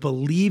 for the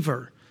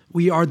believer,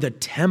 we are the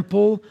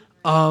temple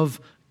of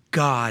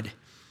God.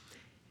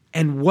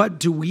 And what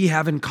do we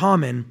have in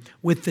common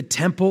with the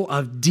temple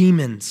of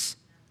demons?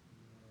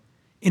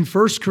 In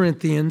 1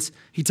 Corinthians,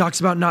 he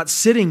talks about not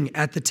sitting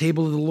at the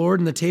table of the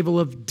Lord and the table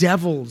of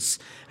devils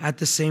at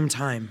the same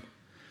time.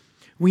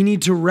 We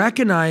need to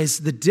recognize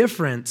the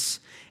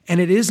difference.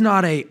 And it is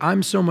not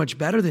I'm so much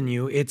better than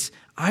you. It's,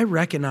 I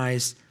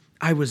recognize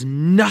I was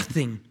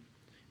nothing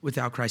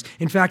without Christ.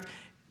 In fact,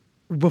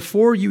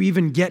 before you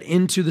even get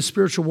into the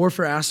spiritual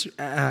warfare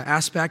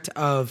aspect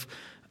of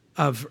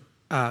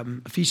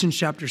Ephesians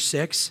chapter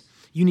 6,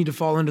 you need to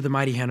fall under the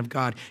mighty hand of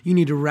God. You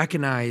need to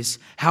recognize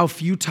how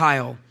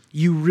futile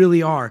you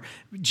really are.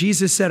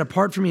 Jesus said,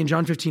 apart from me, in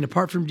John 15,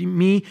 apart from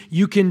me,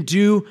 you can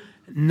do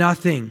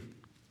nothing.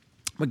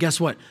 But guess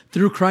what?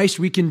 Through Christ,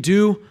 we can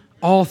do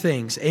all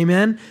things.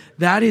 Amen?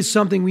 That is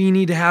something we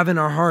need to have in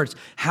our hearts.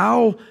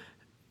 How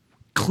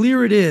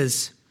clear it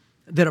is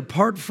that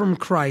apart from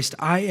Christ,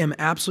 I am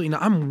absolutely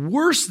not. I'm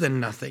worse than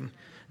nothing.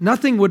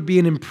 Nothing would be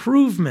an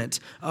improvement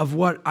of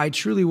what I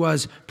truly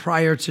was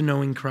prior to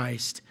knowing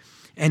Christ.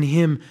 And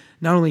him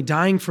not only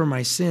dying for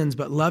my sins,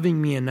 but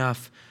loving me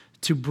enough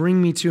to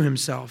bring me to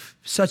himself.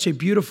 Such a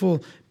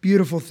beautiful,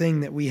 beautiful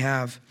thing that we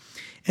have.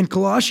 And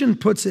Colossians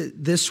puts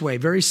it this way,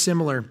 very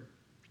similar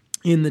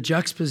in the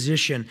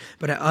juxtaposition,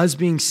 but at us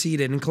being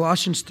seated. In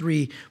Colossians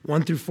 3,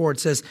 1 through 4, it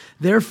says,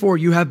 "Therefore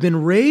you have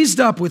been raised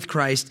up with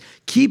Christ.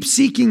 Keep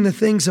seeking the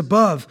things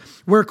above,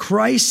 where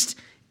Christ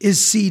is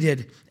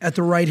seated at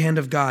the right hand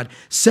of God.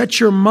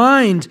 Set your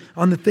mind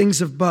on the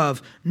things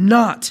above,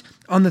 not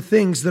on the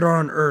things that are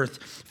on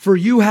earth. For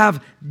you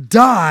have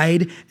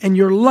died, and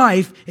your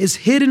life is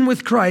hidden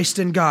with Christ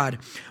in God.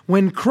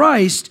 When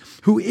Christ,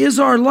 who is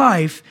our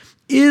life,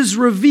 is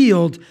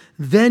revealed,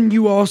 then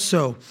you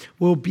also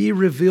will be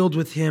revealed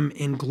with him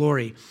in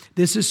glory."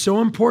 This is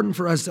so important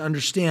for us to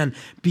understand,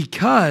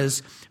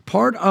 because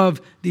part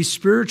of the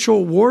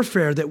spiritual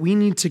warfare that we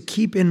need to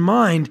keep in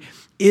mind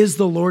is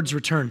the Lord's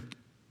return.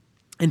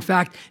 In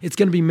fact, it's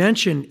going to be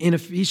mentioned in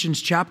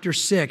Ephesians chapter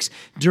 6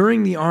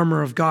 during the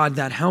armor of God,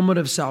 that helmet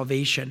of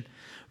salvation,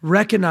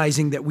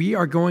 recognizing that we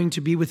are going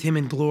to be with him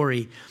in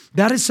glory.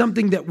 That is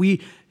something that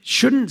we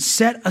shouldn't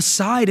set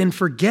aside and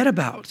forget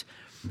about.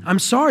 I'm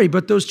sorry,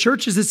 but those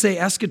churches that say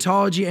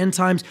eschatology, end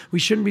times, we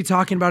shouldn't be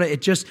talking about it.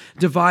 It just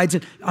divides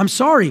it. I'm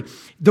sorry.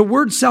 The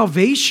word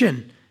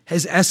salvation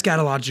is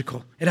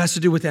eschatological. It has to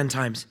do with end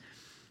times.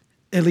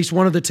 At least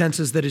one of the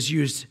tenses that is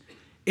used.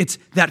 It's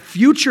that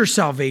future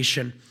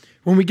salvation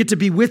when we get to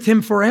be with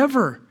him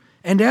forever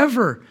and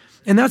ever.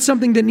 And that's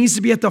something that needs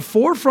to be at the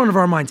forefront of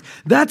our minds.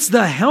 That's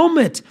the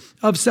helmet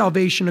of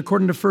salvation,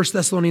 according to 1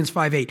 Thessalonians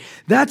 5:8.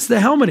 That's the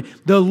helmet.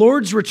 The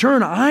Lord's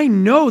return. I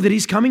know that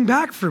he's coming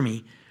back for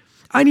me.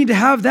 I need to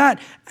have that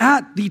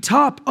at the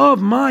top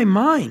of my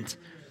mind.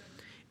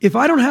 If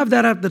I don't have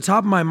that at the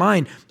top of my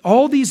mind,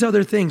 all these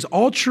other things,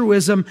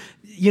 altruism,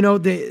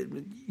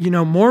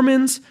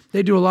 Mormons,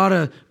 they do a lot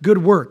of good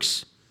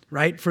works,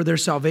 right, for their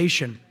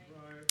salvation.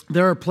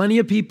 There are plenty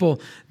of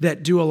people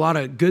that do a lot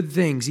of good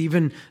things.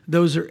 Even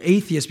those are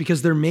atheists,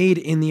 because they're made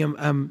in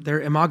their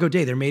imago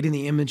Dei. They're made in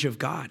the image of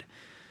God.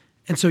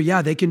 And so,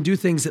 yeah, they can do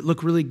things that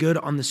look really good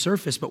on the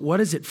surface, but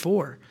what is it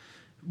for?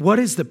 What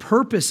is the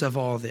purpose of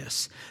all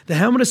this? The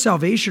helmet of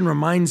salvation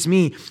reminds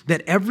me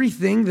that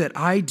everything that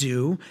I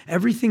do,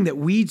 everything that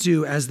we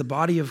do as the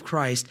body of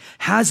Christ,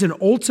 has an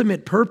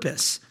ultimate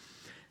purpose.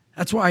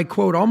 That's why I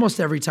quote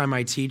almost every time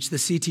I teach the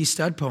C.T.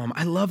 Studd poem.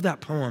 I love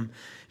that poem.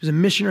 He was a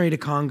missionary to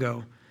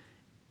Congo.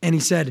 And he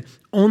said,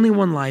 "Only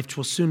one life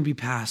will soon be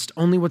past.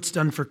 Only what's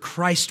done for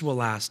Christ will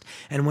last.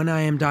 And when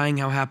I am dying,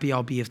 how happy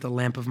I'll be if the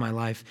lamp of my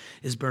life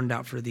is burned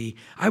out for thee."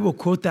 I will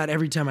quote that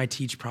every time I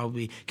teach,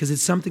 probably, because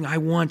it's something I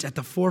want at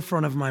the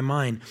forefront of my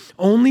mind.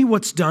 Only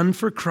what's done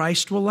for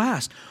Christ will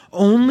last.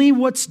 Only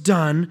what's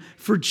done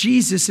for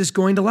Jesus is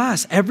going to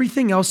last.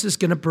 Everything else is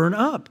going to burn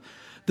up.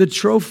 The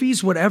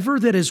trophies,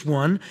 whatever that is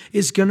won,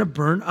 is going to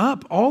burn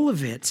up, all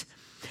of it.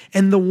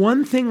 And the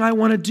one thing I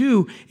want to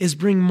do is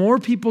bring more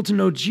people to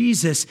know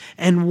Jesus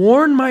and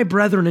warn my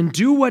brethren and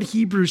do what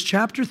Hebrews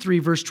chapter 3,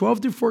 verse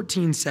 12 through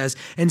 14 says,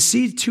 and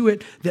see to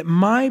it that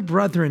my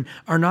brethren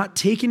are not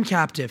taken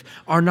captive,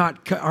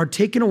 are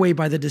taken away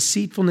by the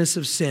deceitfulness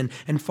of sin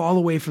and fall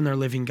away from their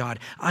living God.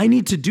 I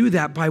need to do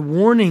that by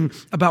warning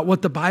about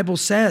what the Bible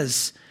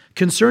says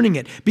concerning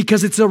it,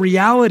 because it's a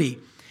reality.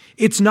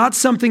 It's not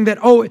something that,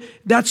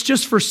 that's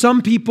just for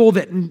some people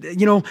that,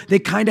 they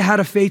kind of had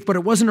a faith, but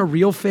it wasn't a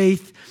real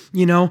faith.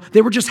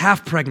 They were just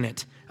half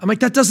pregnant. I'm like,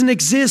 that doesn't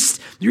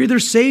exist. You're either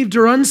saved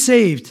or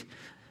unsaved.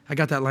 I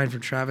got that line from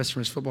Travis,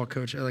 from his football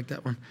coach. I like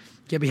that one.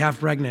 You can't be half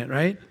pregnant,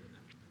 right?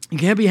 You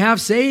can't be half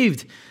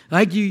saved.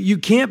 Like you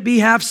can't be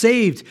half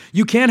saved.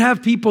 You can't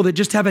have people that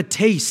just have a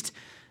taste,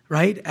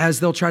 right?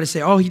 As they'll try to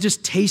say, he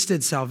just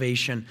tasted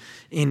salvation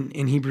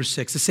in Hebrews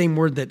 6. The same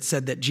word that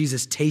said that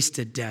Jesus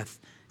tasted death.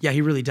 Yeah,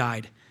 he really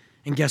died.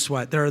 And guess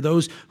what? There are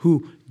those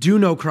who do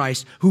know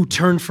Christ who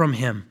turn from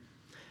him.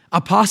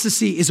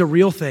 Apostasy is a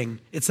real thing.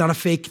 It's not a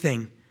fake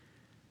thing.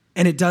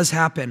 And it does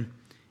happen.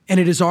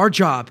 And it is our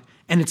job.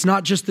 And it's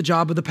not just the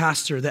job of the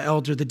pastor, the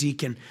elder, the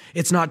deacon.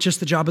 It's not just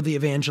the job of the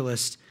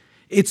evangelist.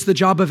 It's the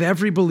job of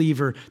every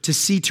believer to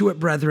see to it,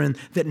 brethren,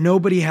 that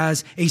nobody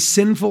has a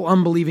sinful,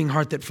 unbelieving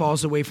heart that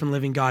falls away from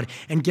living God.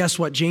 And guess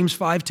what? James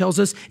 5 tells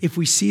us, if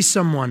we see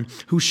someone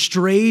who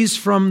strays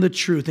from the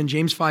truth, in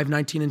James 5,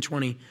 19 and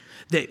 20,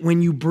 that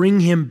when you bring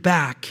him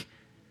back,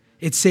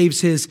 it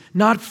saves his,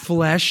 not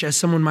flesh, as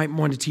someone might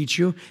want to teach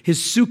you,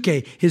 his suke,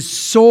 his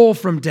soul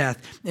from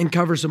death, and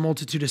covers a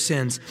multitude of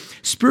sins.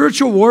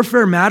 Spiritual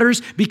warfare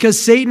matters because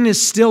Satan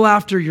is still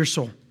after your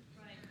soul.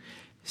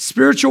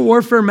 Spiritual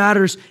warfare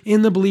matters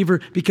in the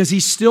believer because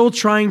he's still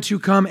trying to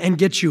come and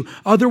get you.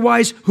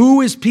 Otherwise, who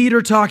is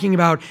Peter talking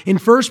about? In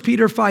 1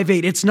 Peter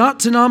 5:8, it's not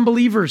to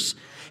non-believers.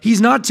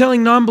 He's not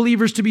telling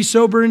non-believers to be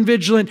sober and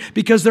vigilant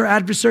because they're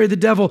adversary, the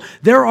devil.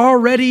 They're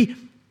already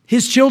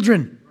his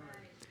children.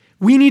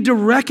 We need to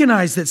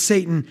recognize that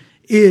Satan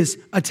is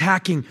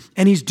attacking,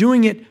 and he's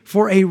doing it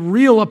for a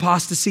real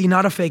apostasy,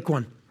 not a fake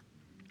one.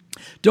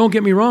 Don't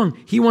get me wrong.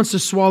 He wants to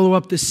swallow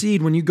up the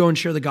seed when you go and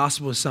share the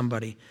gospel with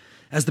somebody.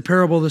 As the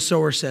parable of the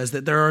sower says,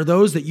 that there are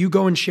those that you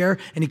go and share,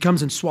 and he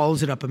comes and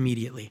swallows it up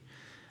immediately.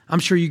 I'm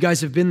sure you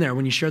guys have been there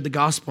when you shared the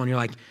gospel, and you're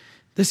like,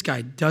 this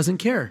guy doesn't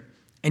care.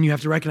 And you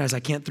have to recognize, I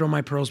can't throw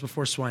my pearls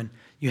before swine.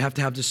 You have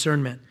to have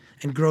discernment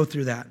and grow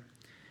through that.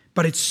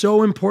 But it's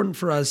so important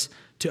for us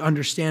to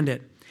understand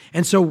it.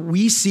 And so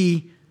we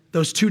see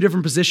those two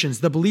different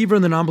positions, the believer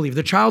and the non-believer,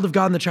 the child of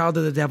God and the child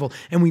of the devil.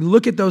 And we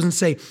look at those and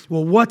say,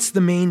 well, what's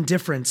the main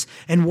difference?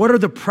 And what are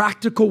the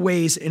practical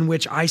ways in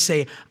which I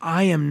say,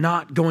 I am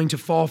not going to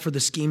fall for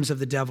the schemes of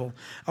the devil?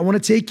 I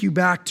want to take you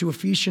back to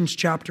Ephesians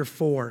chapter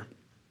 4,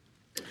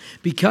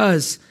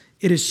 because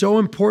it is so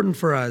important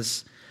for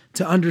us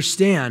to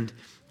understand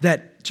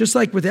that just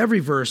like with every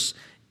verse,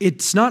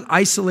 it's not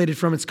isolated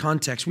from its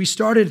context. We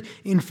started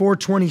in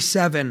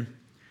 4:27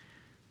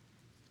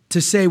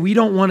 to say we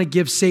don't want to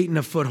give Satan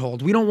a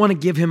foothold. We don't want to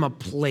give him a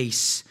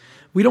place.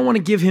 We don't want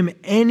to give him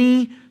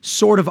any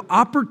sort of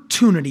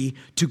opportunity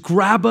to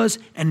grab us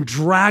and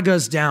drag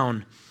us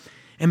down.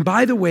 And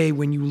by the way,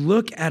 when you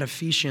look at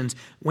Ephesians,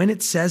 when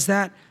it says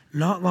that,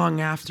 not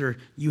long after,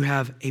 you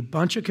have a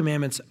bunch of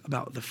commandments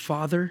about the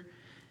father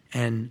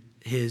and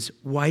his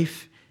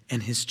wife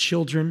and his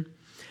children.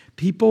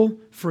 People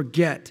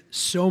forget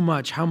so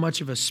much how much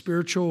of a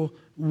spiritual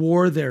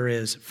war there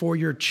is for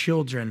your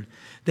children,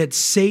 that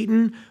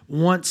Satan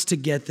wants to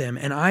get them.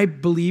 And I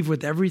believe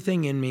with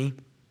everything in me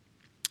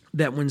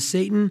that when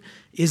Satan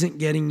isn't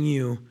getting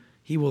you,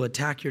 he will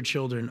attack your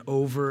children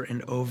over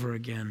and over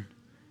again,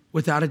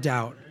 without a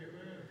doubt.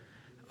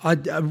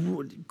 A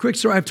quick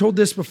story, I've told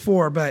this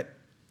before, but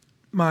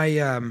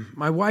my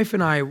wife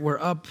and I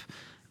were up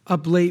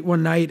late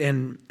one night,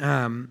 and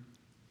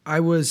I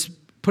was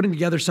putting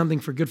together something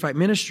for Good Fight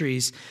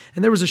Ministries,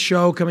 and there was a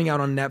show coming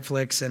out on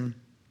Netflix, and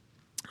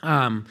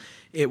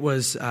it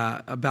was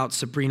about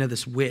Sabrina,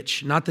 this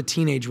witch, not the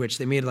teenage witch.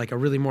 They made like a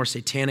really more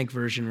satanic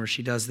version where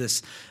she does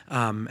this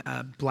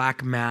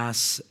black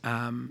mass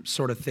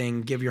sort of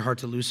thing, give your heart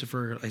to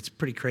Lucifer. It's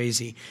pretty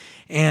crazy.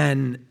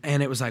 And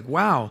it was like,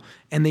 wow.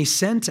 And they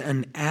sent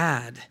an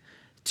ad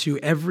to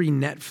every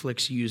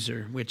Netflix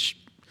user, which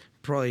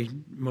probably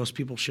most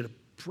people should have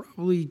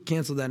probably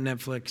canceled that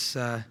Netflix.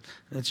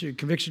 That's your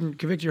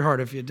convict your heart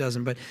if it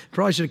doesn't, but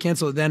probably should have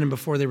canceled it then and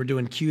before they were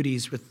doing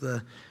cuties with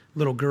the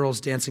little girls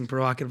dancing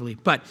provocatively.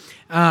 But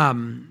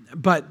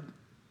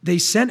they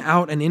sent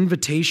out an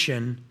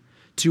invitation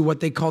to what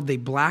they called the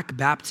black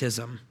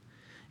baptism.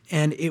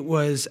 And it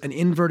was an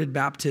inverted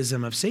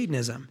baptism of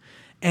Satanism.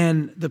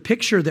 And the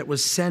picture that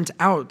was sent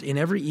out in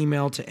every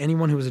email to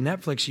anyone who was a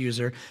Netflix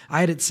user, I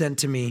had it sent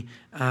to me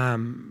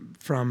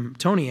from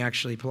Tony,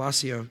 actually,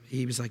 Palacio.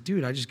 He was like,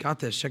 dude, I just got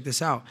this. Check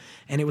this out.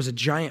 And it was a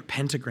giant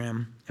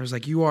pentagram. It was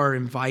like, you are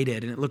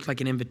invited. And it looked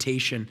like an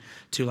invitation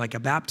to like a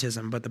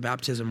baptism, but the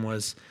baptism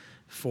was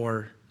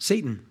for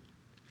Satan.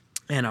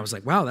 And I was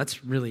like, wow,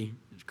 that's really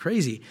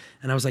crazy.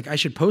 And I was like, I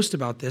should post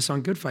about this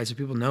on Good Fight so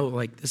people know,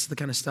 like, this is the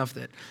kind of stuff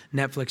that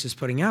Netflix is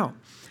putting out.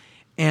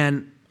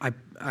 And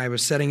I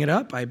was setting it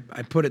up. I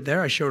put it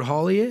there. I showed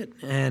Holly it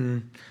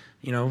and,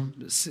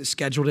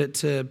 scheduled it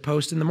to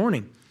post in the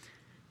morning.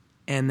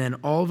 And then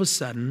all of a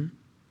sudden,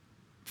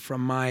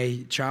 from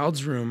my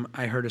child's room,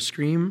 I heard a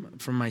scream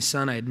from my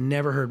son I had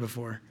never heard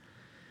before.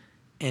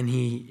 And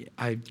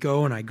I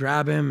go and I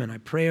grab him and I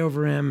pray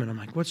over him. And I'm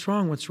like, what's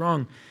wrong? What's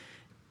wrong?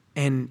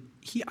 And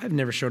I've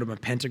never showed him a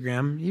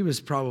pentagram. He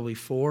was probably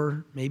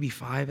 4, maybe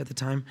 5 at the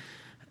time.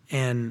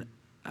 And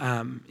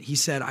he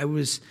said, I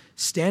was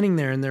standing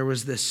there and there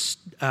was this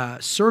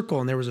circle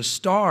and there was a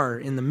star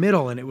in the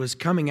middle and it was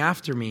coming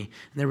after me.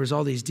 And there was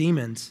all these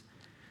demons.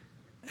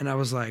 And I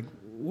was like,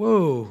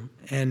 whoa.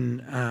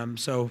 And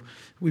so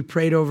we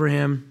prayed over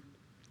him.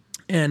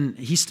 And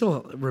he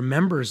still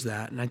remembers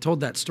that. And I told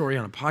that story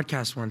on a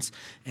podcast once,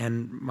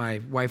 and my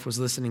wife was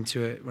listening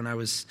to it when I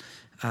was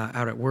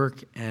out at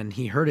work, and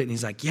he heard it, and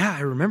he's like, yeah,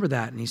 I remember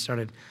that. And he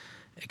started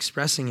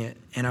expressing it.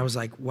 And I was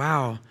like,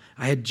 wow.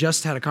 I had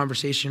just had a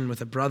conversation with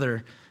a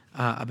brother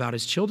about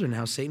his children,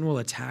 how Satan will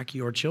attack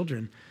your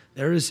children.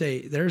 There's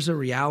a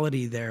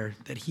reality there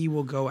that he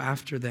will go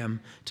after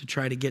them to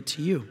try to get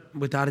to you,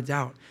 without a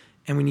doubt.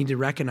 And we need to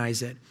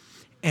recognize it.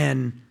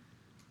 And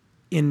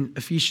in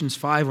Ephesians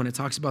 5, when it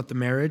talks about the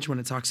marriage, when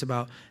it talks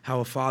about how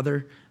a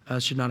father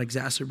should not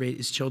exacerbate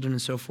his children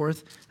and so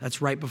forth,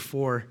 that's right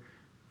before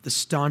the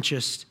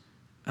staunchest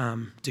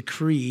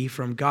decree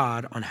from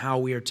God on how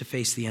we are to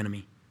face the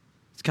enemy.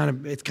 It's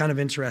kind of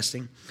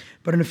interesting.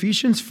 But in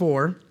Ephesians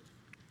 4,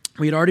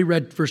 we had already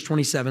read verse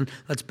 27.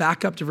 Let's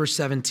back up to verse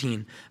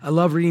 17. I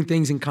love reading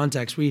things in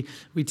context. I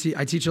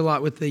teach a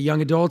lot with the young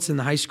adults in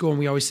the high school, and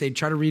we always say,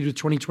 try to read with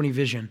 20/20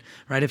 vision,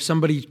 right? If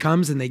somebody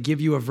comes and they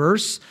give you a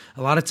verse,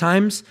 a lot of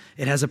times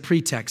it has a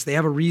pretext. They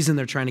have a reason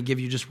they're trying to give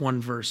you just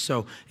one verse.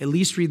 So at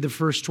least read the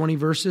first 20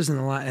 verses and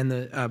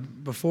the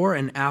before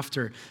and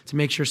after to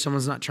make sure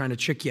someone's not trying to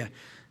trick you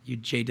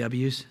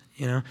JWs,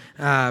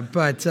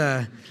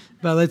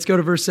 But let's go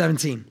to verse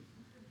 17.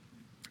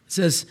 It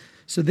says,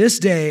 so this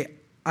day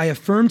I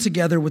affirm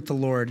together with the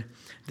Lord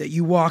that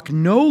you walk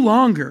no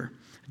longer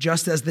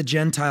just as the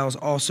Gentiles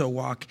also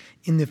walk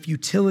in the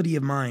futility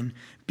of mind,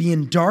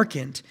 being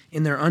darkened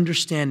in their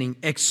understanding,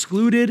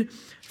 excluded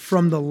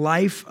from the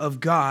life of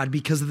God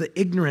because of the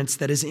ignorance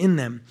that is in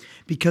them,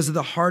 because of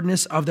the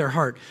hardness of their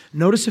heart.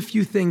 Notice a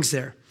few things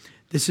there.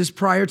 This is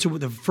prior to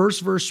the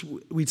first verse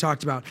we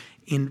talked about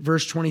in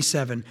verse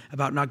 27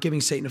 about not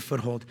giving Satan a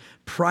foothold.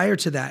 Prior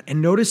to that,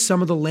 and notice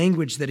some of the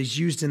language that is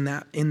used in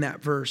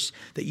that verse,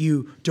 that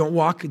you don't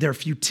walk their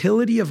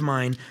futility of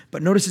mind,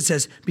 but notice it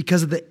says,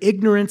 because of the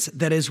ignorance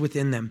that is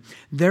within them.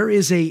 There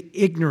is a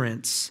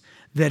ignorance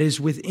that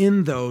is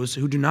within those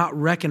who do not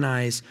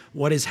recognize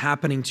what is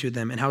happening to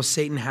them and how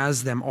Satan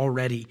has them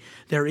already.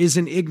 There is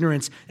an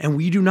ignorance, and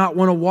we do not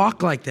want to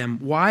walk like them.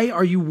 Why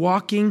are you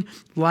walking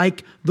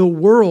like the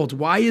world?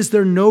 Why is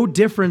there no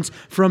difference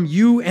from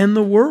you and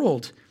the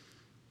world?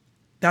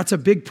 That's a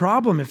big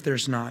problem if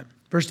there's not.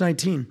 Verse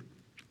 19.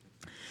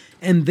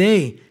 And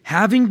they,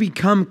 having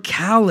become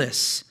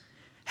callous,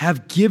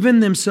 have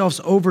given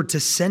themselves over to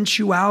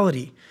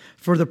sensuality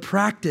for the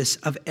practice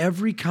of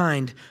every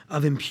kind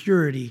of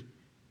impurity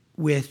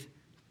with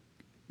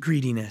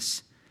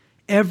greediness.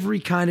 Every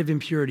kind of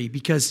impurity,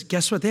 because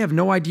guess what? They have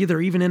no idea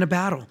they're even in a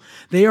battle.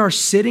 They are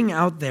sitting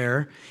out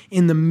there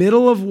in the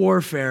middle of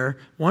warfare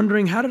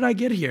wondering, how did I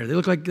get here? They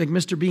look like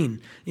Mr. Bean.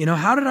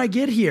 How did I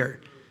get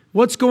here?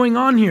 What's going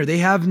on here? They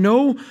have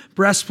no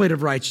breastplate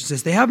of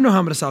righteousness. They have no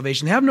helmet of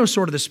salvation. They have no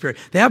sword of the Spirit.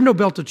 They have no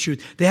belt of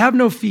truth. They have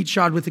no feet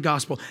shod with the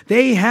gospel.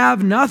 They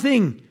have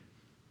nothing.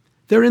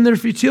 They're in their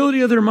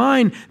futility of their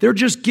mind. They're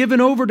just given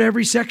over to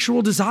every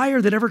sexual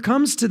desire that ever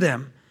comes to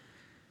them.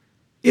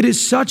 It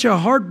is such a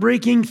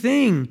heartbreaking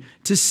thing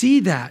to see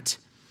that.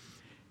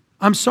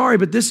 I'm sorry,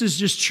 but this is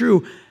just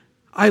true.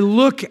 I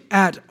look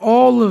at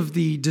all of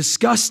the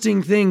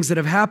disgusting things that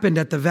have happened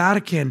at the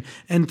Vatican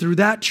and through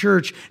that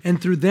church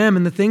and through them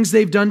and the things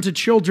they've done to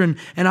children,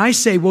 and I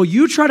say, well,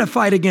 you try to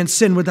fight against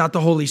sin without the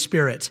Holy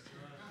Spirit.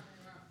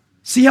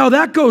 See how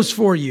that goes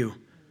for you.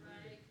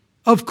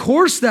 Of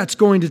course that's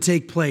going to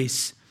take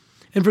place.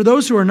 And for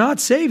those who are not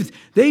saved,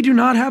 they do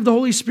not have the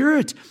Holy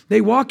Spirit.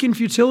 They walk in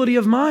futility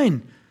of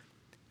mind.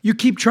 You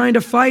keep trying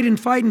to fight and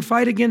fight and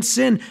fight against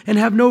sin and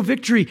have no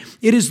victory.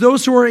 It is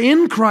those who are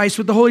in Christ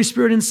with the Holy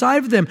Spirit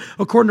inside of them,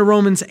 according to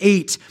Romans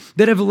 8,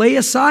 that have laid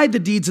aside the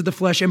deeds of the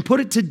flesh and put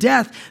it to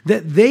death,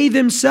 that they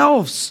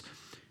themselves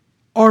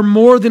are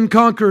more than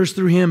conquerors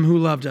through him who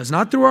loved us.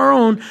 Not through our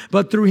own,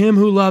 but through him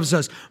who loves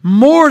us.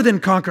 More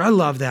than conquer. I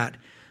love that.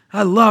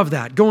 I love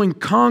that. Going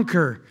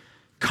conquer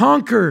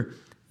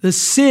the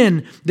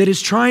sin that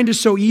is trying to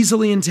so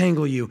easily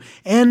entangle you,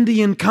 and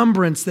the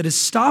encumbrance that is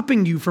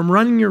stopping you from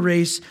running your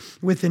race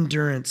with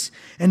endurance.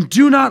 And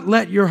do not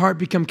let your heart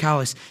become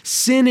callous.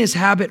 Sin is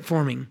habit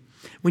forming.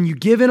 When you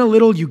give in a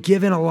little, you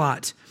give in a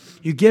lot.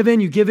 You give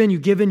in, you give in, you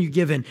give in, you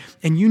give in.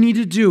 And you need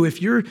to do,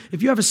 if you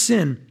have a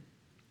sin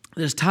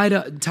that is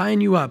tying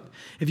you up,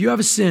 if you have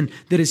a sin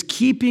that is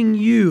keeping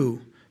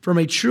you from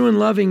a true and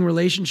loving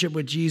relationship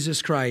with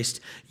Jesus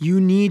Christ,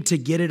 you need to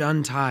get it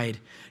untied.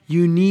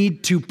 You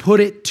need to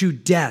put it to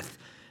death.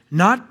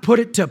 Not put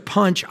it to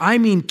punch, I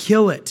mean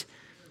kill it.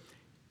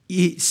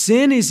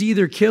 Sin is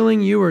either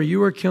killing you or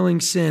you are killing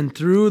sin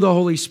through the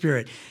Holy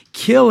Spirit.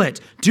 Kill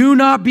it. Do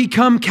not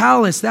become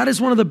callous. That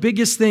is one of the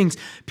biggest things.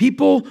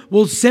 People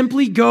will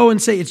simply go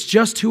and say, it's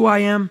just who I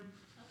am.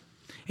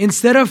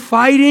 Instead of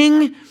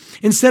fighting,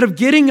 instead of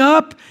getting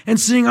up and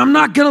saying, I'm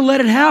not going to let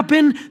it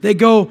happen, they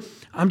go,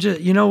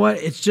 you know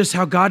what? It's just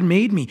how God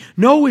made me.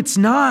 No, it's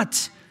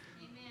not.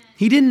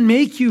 He didn't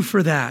make you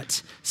for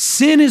that.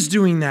 Sin is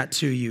doing that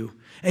to you.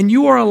 And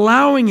you are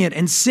allowing it.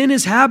 And sin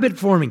is habit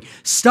forming.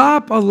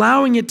 Stop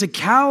allowing it to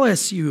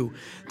callous you,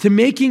 to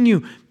making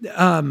you,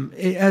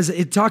 as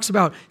it talks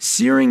about,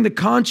 searing the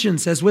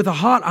conscience as with a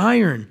hot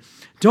iron.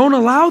 Don't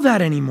allow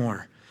that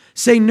anymore.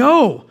 Say,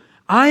 no,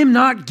 I'm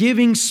not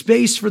giving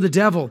space for the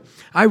devil.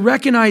 I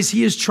recognize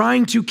he is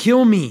trying to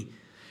kill me.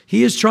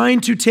 He is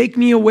trying to take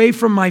me away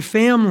from my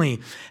family.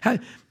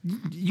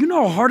 You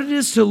know how hard it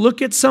is to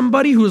look at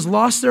somebody who has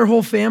lost their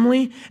whole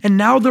family and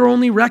now they're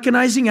only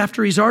recognizing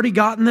after he's already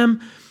gotten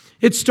them.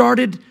 It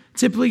started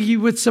typically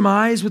with some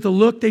eyes, with a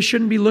look they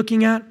shouldn't be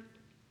looking at,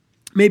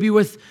 maybe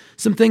with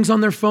some things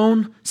on their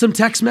phone, some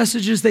text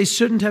messages they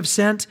shouldn't have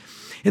sent.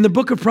 In the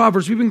book of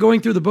Proverbs, we've been going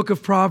through the book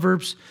of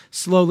Proverbs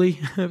slowly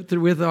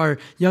with our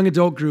young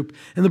adult group.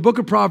 In the book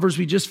of Proverbs,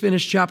 we just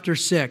finished chapter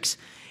 6.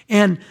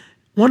 And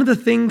one of the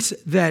things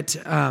that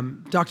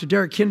Dr.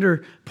 Derek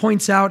Kinder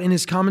points out in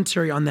his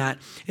commentary on that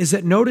is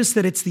that notice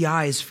that it's the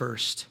eyes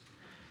first.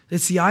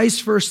 It's the eyes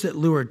first that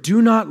lure.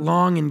 Do not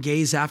long and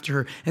gaze after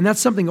her. And that's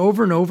something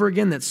over and over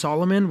again that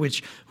Solomon,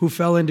 who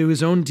fell into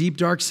his own deep,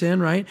 dark sin,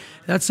 right?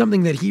 That's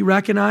something that he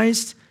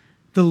recognized,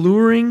 the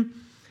luring.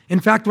 In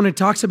fact, when it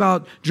talks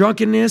about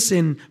drunkenness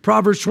in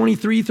Proverbs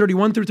 23,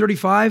 31 through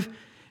 35,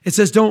 it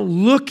says, don't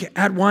look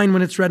at wine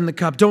when it's red in the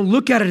cup. Don't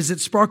look at it as it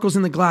sparkles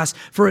in the glass,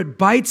 for it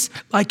bites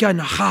like a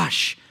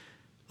nahash,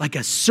 like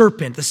a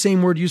serpent, the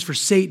same word used for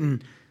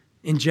Satan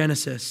in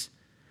Genesis,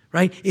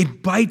 right?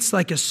 It bites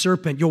like a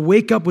serpent. You'll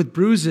wake up with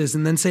bruises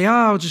and then say,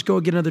 I'll just go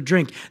get another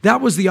drink. That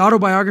was the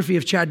autobiography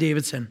of Chad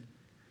Davidson.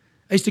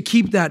 I used to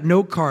keep that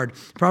note card,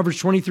 Proverbs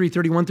 23,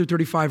 31 through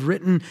 35,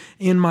 written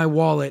in my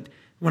wallet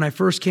when I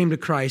first came to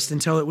Christ,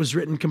 until it was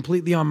written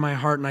completely on my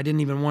heart and I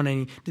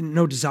didn't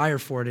no desire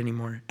for it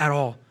anymore at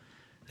all.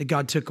 that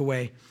God took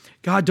away.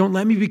 God, don't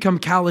let me become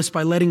callous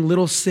by letting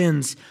little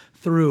sins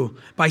through,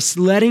 by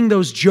letting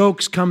those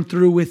jokes come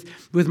through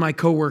with my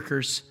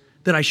coworkers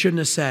that I shouldn't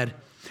have said,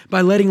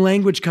 by letting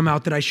language come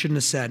out that I shouldn't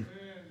have said,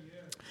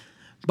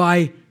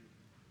 by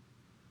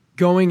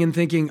going and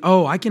thinking,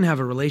 oh, I can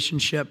have a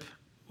relationship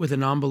with a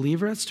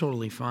non-believer. That's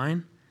totally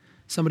fine.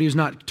 Somebody who's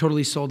not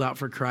totally sold out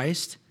for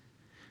Christ.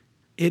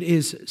 It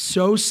is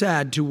so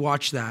sad to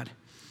watch that.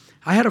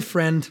 I had a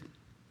friend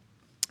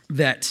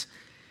that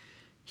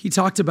he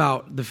talked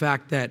about the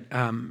fact that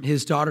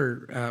his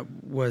daughter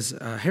was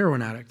a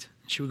heroin addict.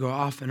 She would go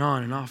off and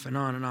on and off and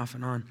on and off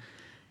and on.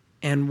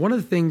 And one of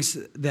the things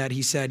that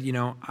he said,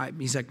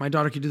 he's like, my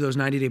daughter could do those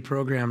 90-day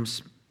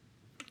programs,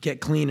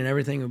 get clean and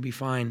everything would be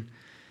fine.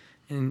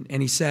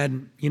 And he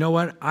said, you know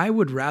what? I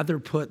would rather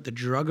put the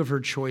drug of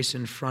her choice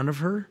in front of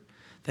her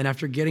than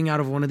after getting out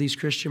of one of these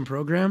Christian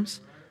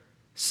programs,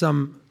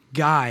 some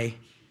guy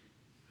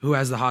who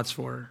has the hots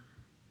for her.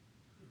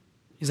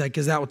 He's like,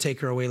 because that will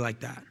take her away like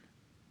that.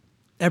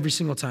 Every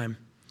single time.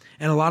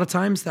 And a lot of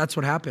times, that's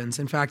what happens.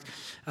 In fact,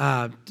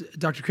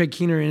 Dr. Craig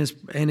Keener,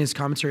 in his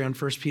commentary on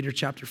 1 Peter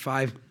chapter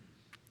 5,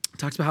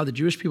 talks about how the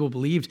Jewish people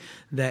believed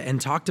that,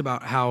 and talked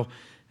about how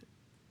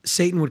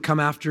Satan would come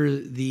after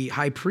the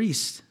high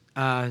priest,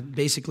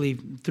 basically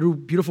through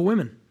beautiful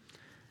women.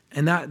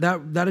 And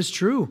that is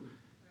true,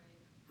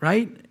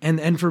 right?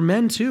 And for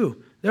men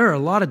too. There are a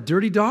lot of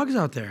dirty dogs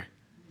out there.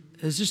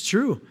 It's just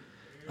true.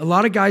 A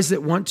lot of guys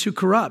that want to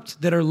corrupt,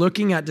 that are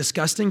looking at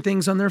disgusting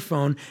things on their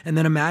phone and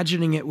then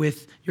imagining it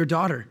with your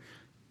daughter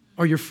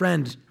or your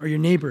friend or your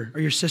neighbor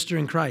or your sister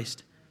in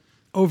Christ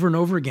over and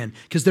over again,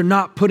 because they're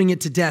not putting it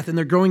to death and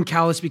they're growing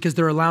callous because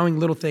they're allowing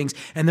little things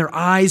and their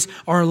eyes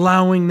are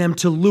allowing them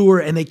to lure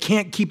and they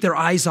can't keep their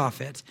eyes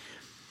off it.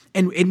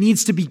 And it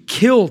needs to be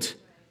killed.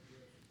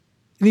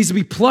 It needs to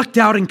be plucked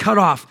out and cut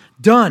off.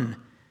 Done.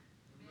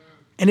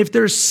 And if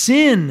there's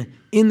sin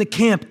in the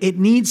camp, it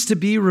needs to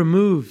be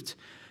removed.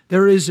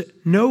 There is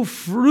no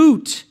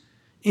fruit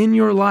in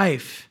your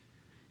life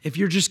if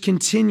you're just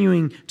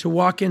continuing to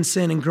walk in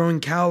sin and growing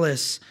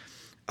callous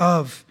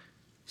of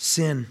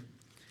sin.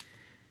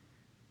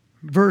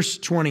 Verse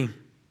 20.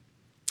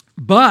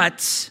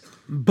 But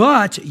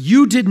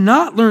you did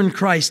not learn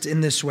Christ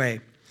in this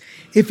way.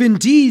 If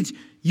indeed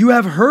you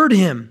have heard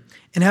him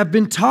and have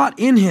been taught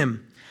in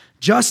him,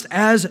 just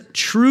as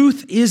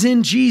truth is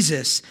in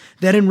Jesus,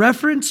 that in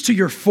reference to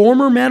your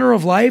former manner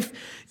of life,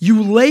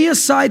 you lay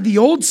aside the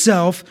old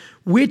self,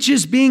 which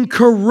is being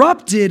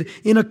corrupted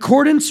in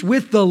accordance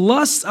with the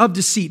lusts of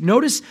deceit.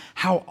 Notice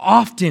how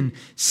often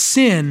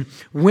sin,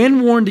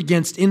 when warned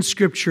against in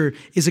Scripture,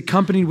 is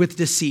accompanied with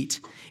deceit.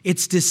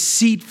 It's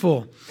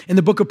deceitful. In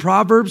the book of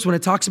Proverbs, when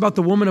it talks about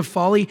the woman of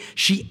folly,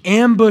 she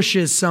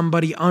ambushes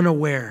somebody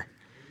unaware.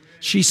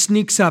 She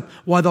sneaks up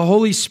while the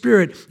Holy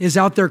Spirit is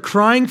out there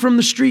crying from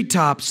the street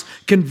tops,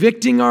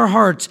 convicting our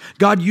hearts,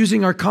 God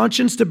using our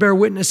conscience to bear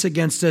witness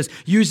against us,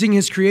 using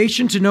his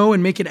creation to know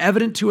and make it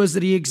evident to us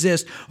that he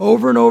exists,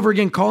 over and over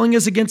again, calling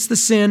us against the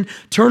sin,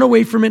 turn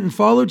away from it and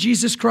follow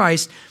Jesus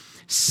Christ.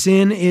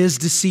 Sin is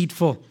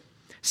deceitful.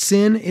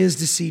 Sin is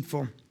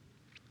deceitful.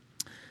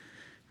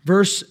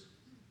 Verse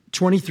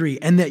 23,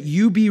 and that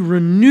you be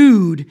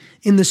renewed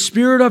in the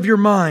spirit of your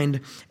mind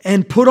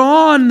and put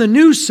on the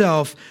new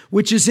self,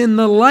 which is in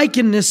the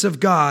likeness of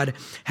God,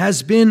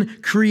 has been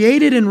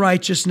created in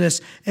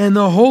righteousness and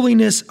the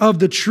holiness of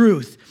the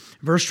truth.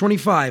 Verse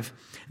 25,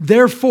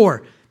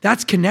 therefore,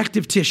 that's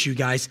connective tissue,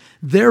 guys.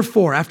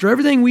 Therefore, after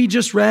everything we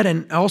just read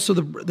and also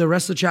the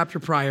rest of the chapter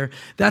prior,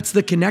 that's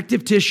the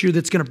connective tissue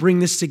that's going to bring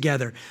this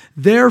together.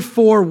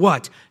 Therefore,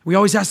 what? We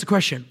always ask the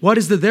question, what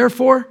is the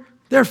therefore?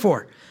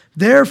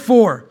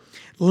 Therefore,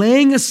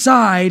 laying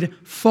aside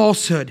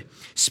falsehood,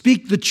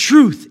 speak the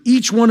truth,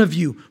 each one of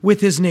you,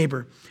 with his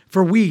neighbor,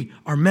 for we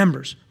are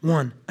members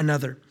one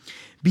another.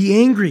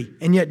 Be angry,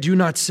 and yet do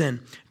not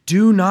sin.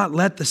 Do not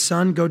let the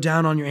sun go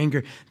down on your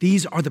anger.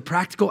 These are the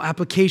practical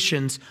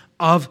applications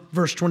of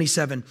verse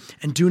 27.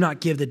 And do not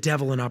give the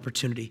devil an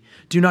opportunity.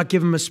 Do not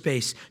give him a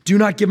space. Do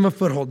not give him a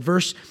foothold.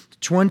 Verse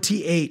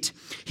 28.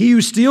 He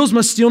who steals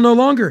must steal no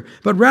longer,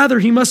 but rather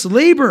he must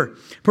labor,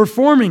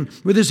 performing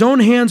with his own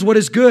hands what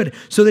is good,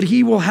 so that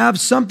he will have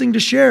something to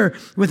share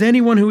with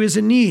anyone who is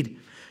in need.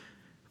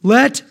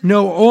 Let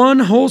no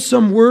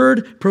unwholesome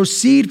word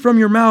proceed from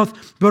your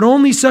mouth, but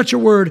only such a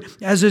word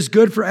as is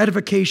good for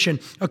edification,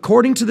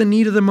 according to the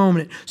need of the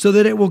moment, so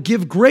that it will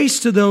give grace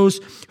to those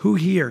who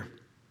hear.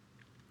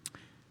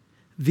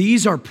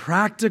 These are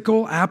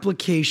practical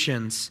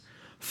applications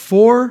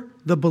for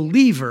the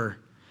believer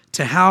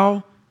to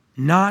how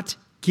not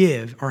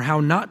give, or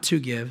how not to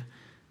give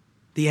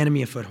the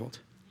enemy a foothold.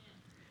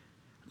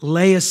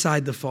 Lay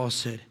aside the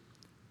falsehood.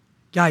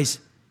 Guys,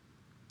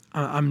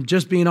 I'm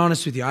just being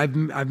honest with you. I've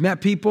met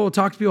people,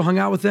 talked to people, hung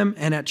out with them,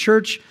 and at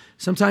church,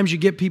 sometimes you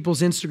get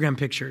people's Instagram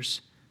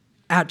pictures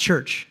at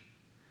church.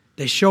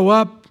 They show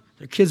up,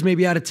 their kids may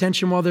be out of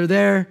tension while they're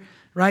there,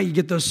 right? You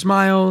get those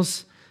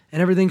smiles,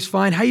 and everything's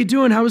fine. How you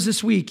doing? How was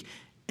this week?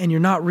 And you're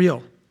not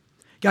real.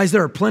 Guys,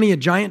 there are plenty of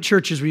giant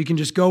churches where you can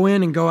just go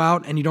in and go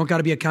out, and you don't got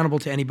to be accountable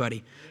to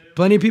anybody.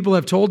 Plenty of people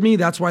have told me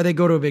that's why they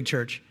go to a big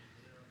church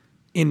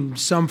in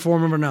some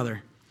form or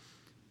another,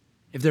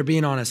 if they're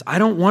being honest. I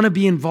don't want to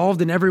be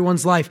involved in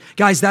everyone's life.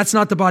 Guys, that's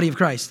not the body of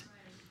Christ.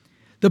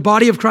 The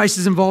body of Christ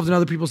is involved in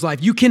other people's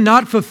life. You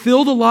cannot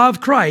fulfill the law of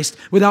Christ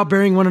without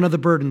bearing one another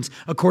burdens,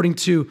 according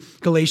to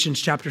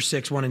Galatians chapter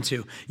 6, 1 and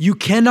 2. You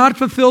cannot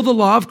fulfill the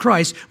law of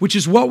Christ, which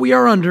is what we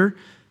are under.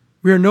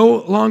 We are no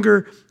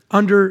longer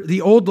under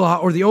the old law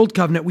or the old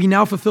covenant. We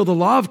now fulfill the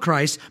law of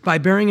Christ by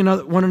bearing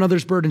one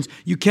another's burdens.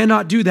 You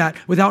cannot do that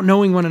without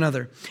knowing one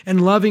another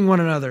and loving one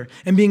another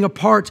and being a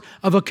part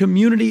of a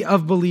community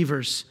of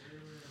believers.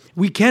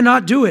 We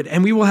cannot do it,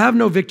 and we will have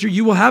no victory.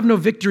 You will have no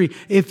victory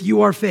if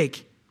you are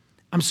fake.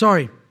 I'm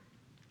sorry.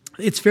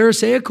 It's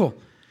Pharisaical.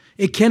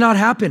 It cannot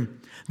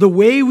happen. The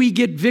way we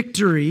get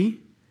victory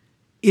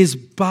is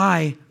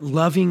by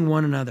loving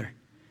one another,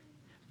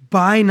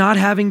 by not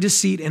having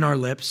deceit in our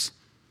lips.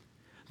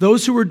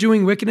 Those who are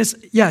doing wickedness,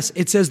 yes,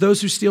 it says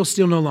those who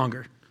steal no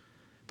longer.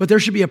 But there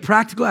should be a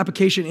practical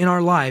application in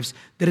our lives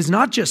that is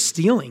not just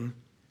stealing.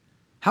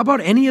 How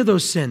about any of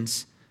those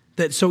sins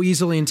that so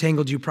easily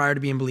entangled you prior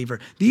to being a believer?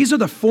 These are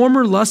the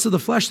former lusts of the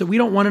flesh that we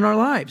don't want in our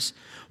lives.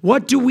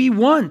 What do we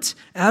want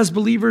as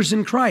believers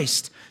in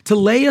Christ? To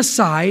lay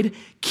aside,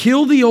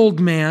 kill the old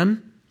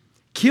man,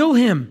 kill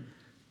him.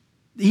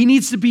 He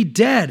needs to be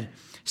dead.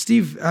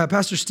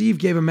 Pastor Steve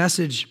gave a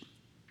message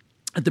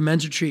at the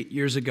men's retreat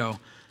years ago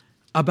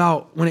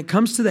about when it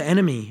comes to the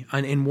enemy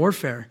in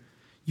warfare,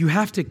 you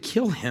have to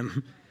kill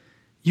him.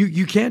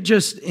 You can't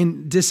just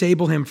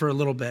disable him for a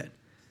little bit,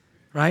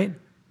 right?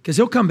 Because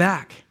he'll come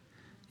back.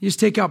 You just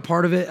take out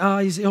part of it. Oh,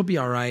 he'll be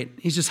all right.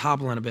 He's just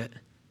hobbling a bit.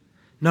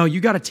 No,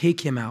 you got to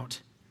take him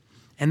out.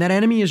 And that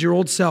enemy is your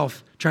old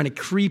self trying to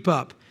creep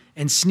up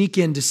and sneak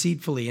in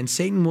deceitfully. And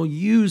Satan will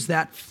use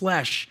that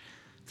flesh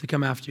to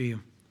come after you.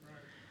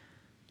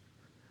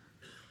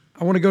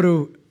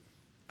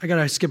 I got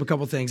to skip a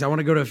couple things. I want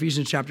to go to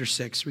Ephesians chapter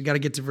 6. We got to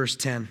get to verse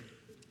 10.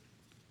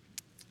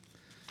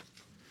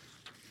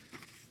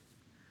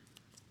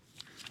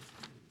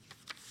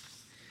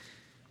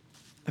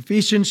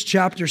 Ephesians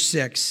chapter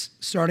 6,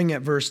 starting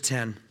at verse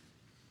 10.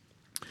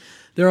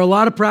 There are a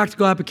lot of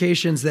practical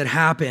applications that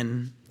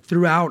happen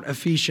throughout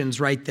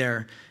Ephesians right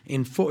there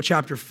in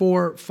chapter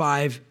 4,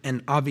 5,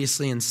 and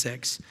obviously in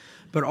 6.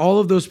 But all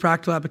of those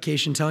practical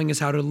applications telling us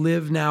how to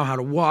live now, how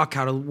to walk,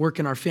 how to work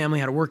in our family,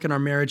 how to work in our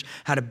marriage,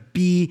 how to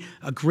be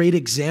a great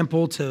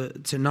example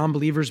to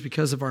non-believers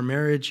because of our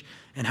marriage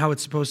and how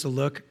it's supposed to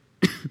look.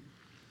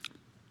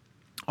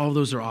 All of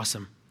those are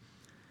awesome.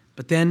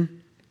 But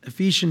then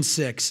Ephesians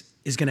 6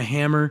 is going to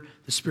hammer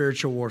the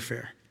spiritual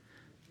warfare.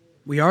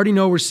 We already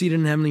know we're seated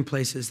in heavenly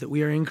places, that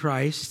we are in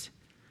Christ,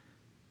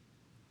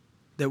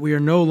 that we are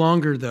no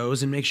longer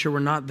those, and make sure we're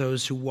not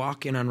those who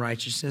walk in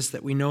unrighteousness,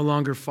 that we no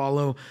longer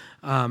follow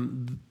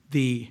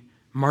the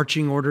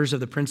marching orders of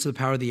the prince of the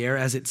power of the air.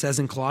 As it says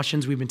in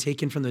Colossians, we've been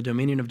taken from the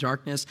dominion of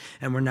darkness,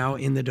 and we're now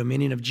in the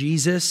dominion of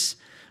Jesus.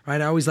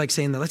 Right? I always like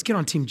saying that. Let's get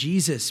on Team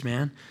Jesus,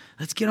 man.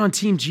 Let's get on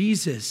Team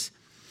Jesus.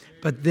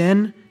 But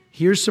then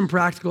here's some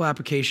practical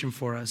application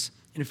for us.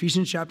 In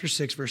Ephesians chapter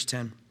 6, verse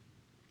 10.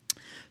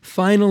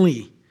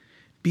 Finally,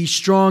 be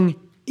strong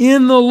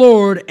in the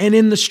Lord and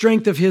in the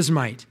strength of his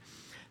might.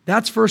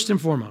 That's first and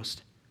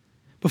foremost.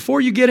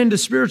 Before you get into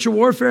spiritual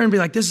warfare and be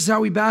like, this is how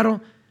we battle,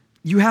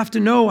 you have to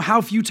know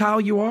how futile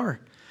you are.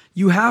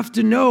 You have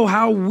to know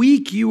how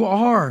weak you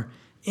are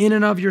in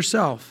and of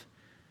yourself.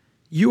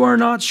 You are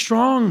not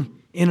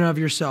strong in and of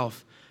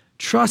yourself.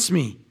 Trust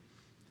me.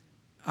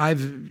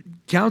 I've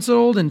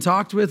counseled and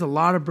talked with a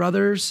lot of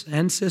brothers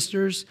and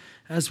sisters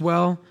as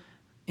well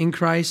in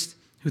Christ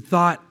who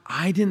thought,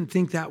 I didn't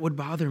think that would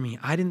bother me.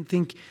 I didn't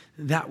think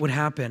that would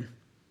happen.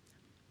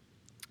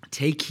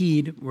 Take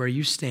heed where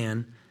you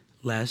stand,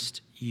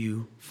 lest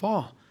you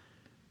fall.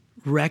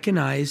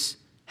 Recognize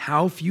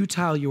how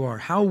futile you are,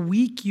 how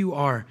weak you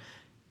are.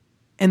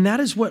 And that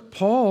is what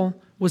Paul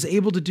was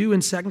able to do in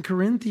 2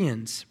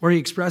 Corinthians, where he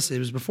expressed it. It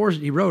was before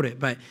he wrote it,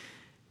 but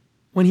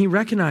when he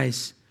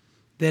recognized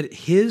that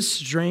his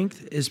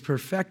strength is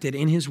perfected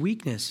in his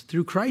weakness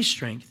through Christ's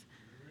strength.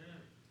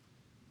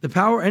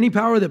 Any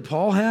power that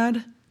Paul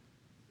had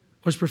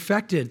was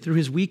perfected through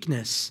his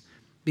weakness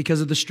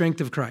because of the strength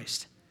of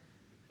Christ.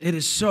 It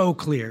is so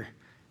clear.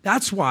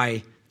 That's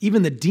why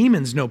even the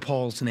demons know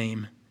Paul's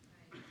name.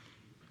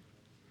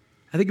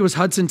 I think it was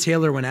Hudson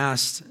Taylor when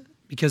asked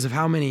because of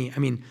how many,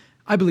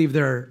 I believe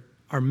there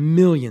are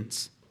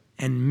millions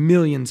and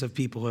millions of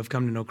people who have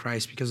come to know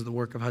Christ because of the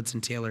work of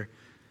Hudson Taylor.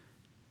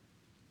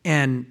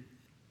 And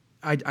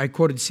I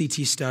quoted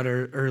C.T. Studd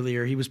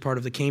earlier. He was part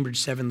of the Cambridge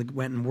 7 that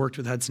went and worked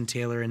with Hudson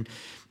Taylor, and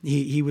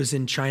he was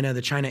in China,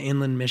 the China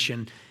Inland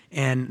Mission.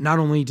 And not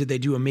only did they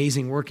do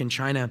amazing work in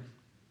China,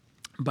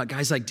 but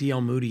guys like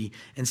D.L. Moody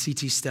and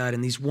C.T. Studd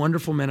and these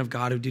wonderful men of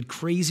God who did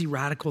crazy,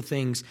 radical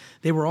things,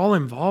 they were all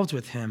involved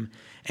with him.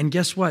 And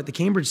guess what? The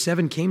Cambridge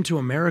 7 came to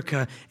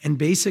America and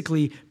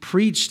basically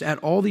preached at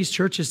all these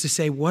churches to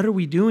say, what are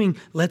we doing?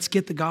 Let's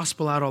get the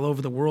gospel out all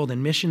over the world.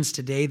 And missions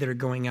today that are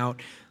going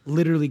out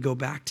literally go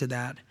back to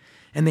that.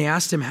 And they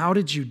asked him, how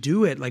did you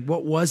do it? Like,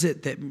 what was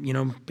it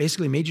that,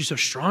 basically made you so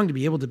strong to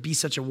be able to be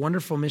such a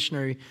wonderful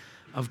missionary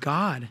of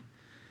God?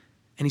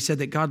 And he said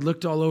that God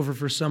looked all over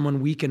for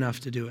someone weak enough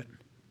to do it.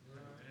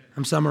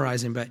 I'm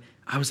summarizing, but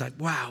I was like,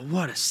 wow,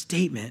 what a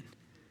statement.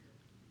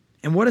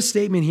 And what a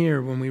statement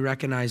here when we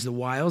recognize the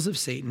wiles of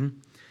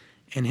Satan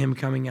and him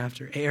coming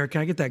after. Hey, Eric,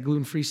 can I get that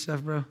gluten-free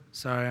stuff, bro?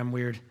 Sorry, I'm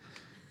weird.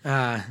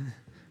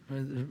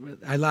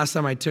 Last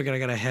time I took it, I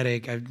got a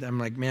headache. I'm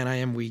like, man, I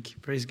am weak.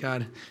 Praise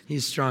God,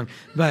 he's strong.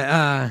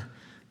 But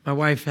my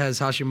wife has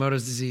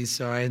Hashimoto's disease,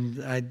 so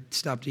I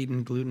stopped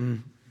eating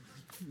gluten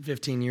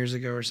 15 years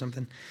ago or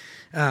something.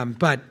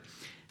 But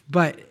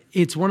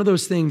it's one of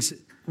those things,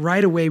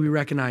 right away we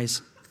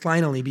recognize,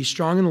 finally, be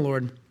strong in the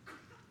Lord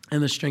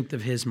and the strength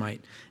of his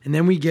might. And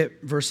then we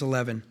get verse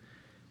 11.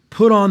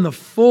 Put on the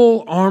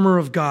full armor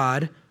of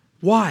God.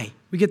 Why?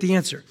 We get the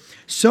answer.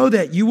 So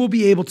that you will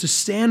be able to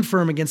stand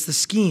firm against the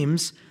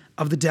schemes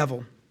of the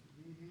devil.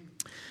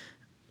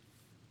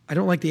 I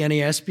don't like the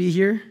NASB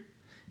here.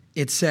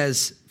 It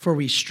says, for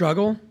we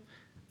struggle.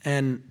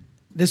 And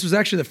this was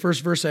actually the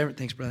first verse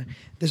thanks, brother.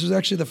 This was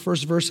actually the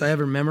first verse I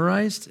ever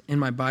memorized in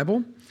my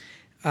Bible.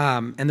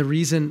 And the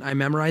reason I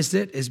memorized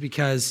it is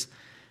because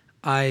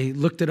I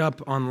looked it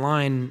up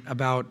online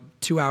about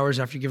 2 hours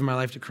after giving my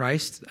life to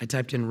Christ. I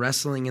typed in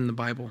wrestling in the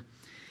Bible.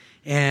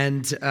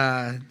 And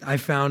I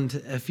found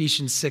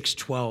Ephesians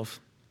 6:12.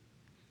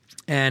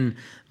 And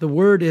the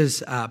word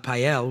is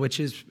pael, which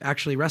is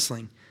actually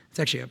wrestling. It's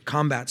actually a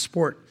combat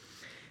sport.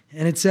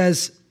 And it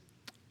says,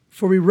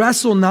 for we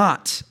wrestle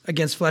not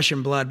against flesh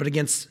and blood, but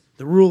against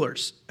the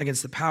rulers,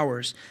 against the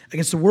powers,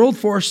 against the world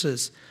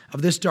forces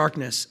of this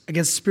darkness,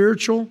 against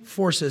spiritual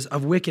forces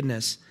of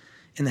wickedness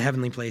in the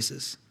heavenly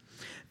places.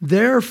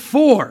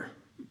 Therefore,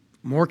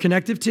 more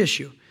connective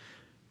tissue,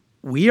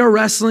 we are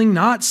wrestling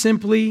not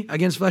simply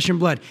against flesh and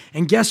blood.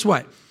 And guess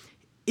what?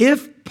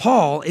 If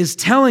Paul is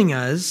telling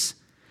us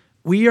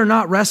we are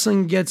not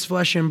wrestling against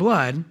flesh and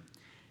blood,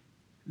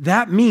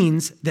 that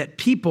means that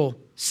people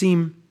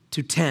seem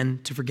to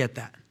tend to forget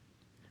that,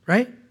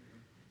 right?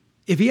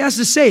 If he has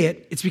to say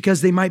it, it's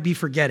because they might be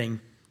forgetting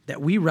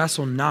that we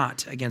wrestle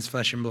not against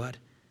flesh and blood.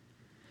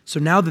 So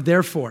now that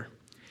therefore,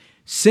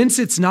 since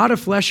it's not a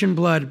flesh and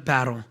blood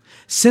battle,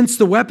 since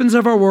the weapons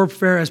of our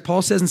warfare, as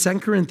Paul says in 2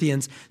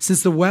 Corinthians,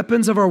 since the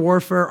weapons of our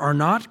warfare are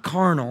not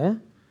carnal,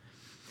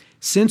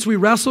 since we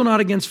wrestle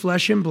not against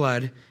flesh and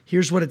blood,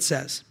 here's what it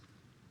says.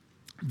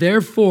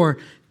 Therefore,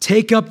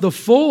 take up the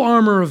full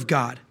armor of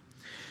God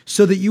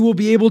so that you will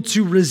be able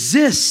to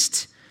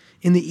resist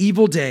in the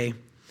evil day,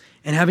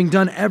 and having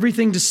done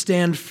everything to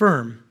stand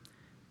firm.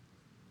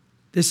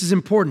 This is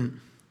important.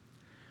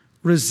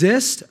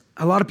 Resist.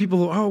 A lot of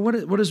people,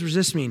 what does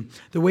resist mean?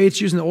 The way it's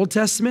used in the Old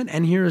Testament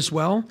and here as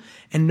well.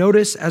 And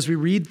notice as we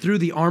read through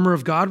the armor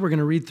of God, we're going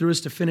to read through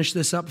this to finish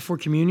this up before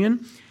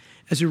communion.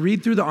 As we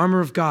read through the armor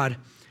of God,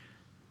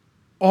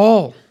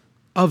 all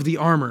of the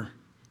armor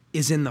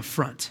is in the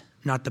front,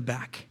 not the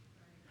back.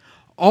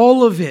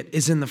 All of it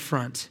is in the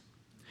front.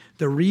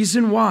 The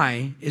reason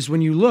why is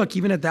when you look,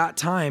 even at that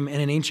time and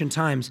in ancient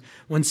times,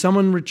 when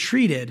someone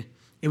retreated,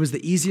 it was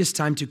the easiest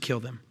time to kill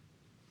them.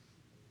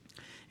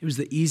 It was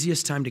the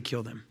easiest time to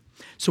kill them.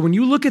 So when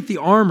you look at the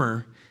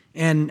armor,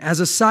 and as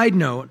a side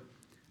note,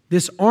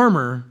 this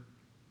armor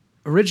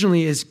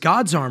originally is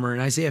God's armor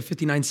in Isaiah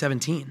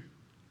 59:17.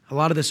 A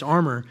lot of this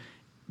armor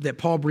that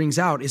Paul brings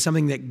out is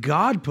something that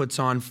God puts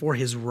on for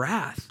his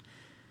wrath.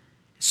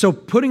 So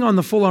putting on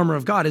the full armor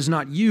of God is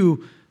not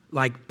you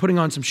like putting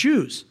on some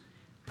shoes.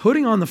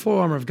 Putting on the full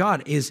armor of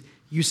God is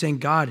you saying,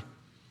 God,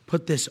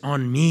 put this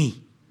on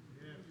me.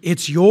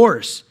 It's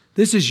yours.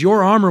 This is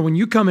your armor. When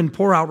you come and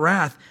pour out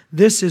wrath,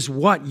 this is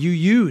what you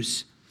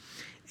use.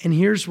 And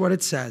here's what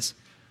it says.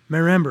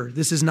 Remember,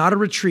 this is not a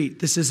retreat.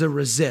 This is a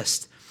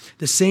resist.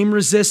 The same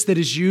resist that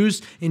is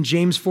used in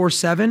James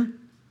 4:7.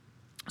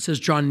 It says,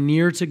 draw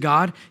near to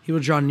God. He will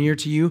draw near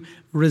to you.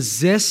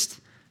 Resist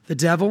the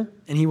devil,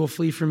 and he will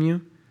flee from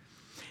you.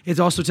 It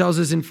also tells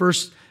us in 1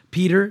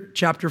 Peter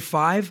chapter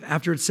 5,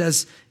 after it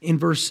says in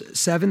verse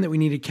 7 that we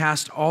need to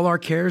cast all our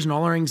cares and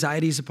all our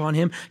anxieties upon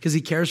him because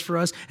he cares for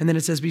us. And then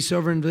it says, be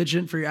sober and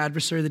vigilant, for your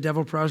adversary, the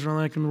devil, prowls around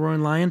like a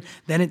roaring lion.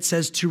 Then it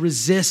says to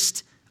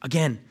resist.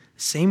 Again,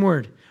 same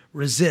word.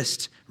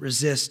 Resist,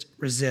 resist,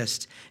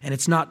 resist. And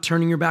it's not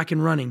turning your back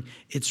and running.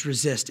 It's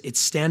resist.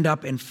 It's stand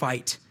up and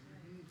fight.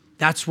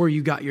 That's where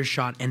you got your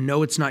shot. And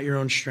no, it's not your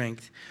own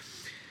strength.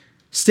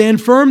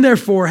 Stand firm,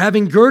 therefore,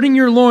 having girding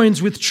your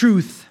loins with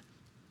truth.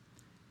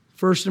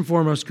 First and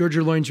foremost, gird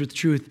your loins with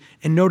truth.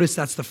 And notice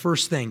that's the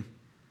first thing.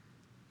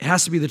 It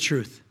has to be the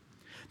truth.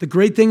 The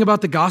great thing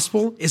about the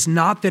gospel is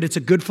not that it's a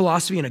good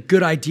philosophy and a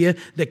good idea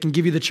that can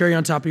give you the cherry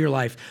on top of your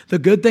life. The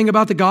good thing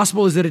about the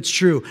gospel is that it's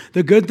true.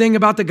 The good thing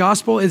about the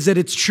gospel is that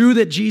it's true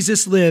that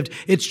Jesus lived.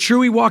 It's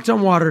true he walked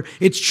on water.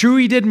 It's true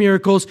he did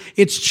miracles.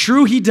 It's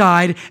true he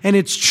died. And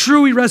it's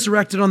true he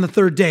resurrected on the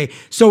third day.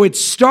 So it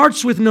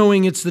starts with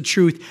knowing it's the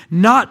truth,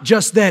 not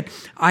just that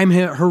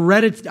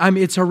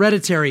it's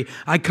hereditary.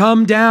 I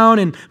come down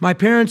and my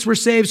parents were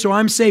saved, so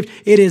I'm saved.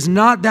 It is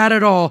not that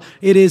at all.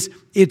 It is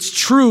it's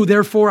true,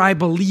 therefore I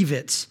believe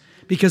it,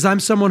 because I'm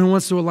someone who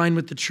wants to align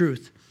with the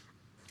truth.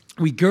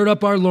 We gird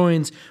up our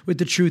loins with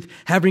the truth,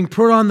 having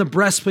put on the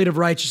breastplate of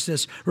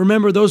righteousness.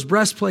 Remember, those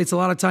breastplates, a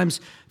lot of times,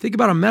 think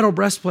about a metal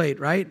breastplate,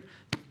 right?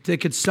 That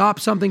could stop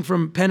something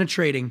from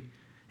penetrating.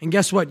 And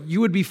guess what?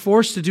 You would be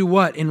forced to do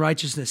what in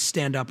righteousness?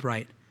 Stand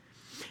upright.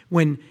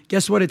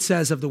 Guess what it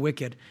says of the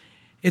wicked?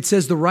 It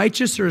says, the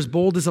righteous are as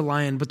bold as a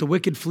lion, but the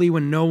wicked flee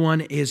when no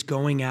one is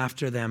going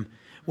after them.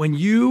 When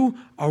you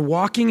are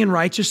walking in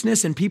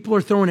righteousness and people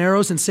are throwing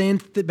arrows and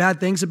saying bad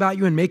things about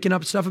you and making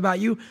up stuff about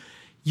you,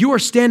 you are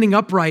standing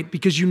upright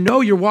because you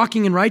know you're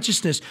walking in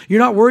righteousness. You're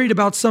not worried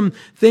about some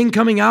thing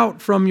coming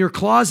out from your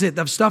closet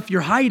of stuff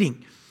you're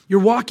hiding.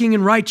 You're walking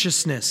in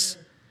righteousness.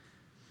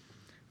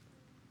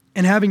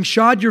 And having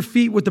shod your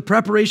feet with the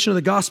preparation of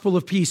the gospel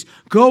of peace,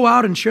 go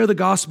out and share the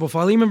gospel.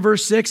 Philemon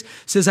verse 6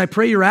 says, I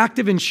pray you're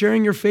active in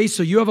sharing your faith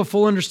so you have a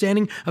full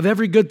understanding of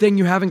every good thing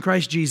you have in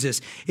Christ Jesus.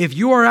 If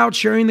you are out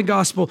sharing the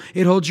gospel,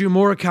 it holds you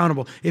more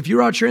accountable. If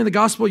you're out sharing the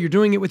gospel, you're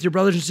doing it with your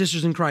brothers and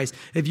sisters in Christ.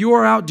 If you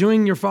are out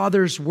doing your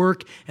Father's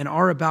work and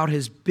are about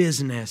his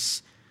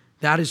business,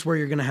 that is where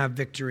you're going to have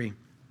victory.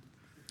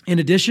 In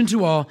addition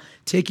to all,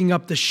 taking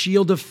up the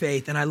shield of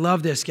faith, and I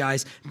love this,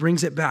 guys,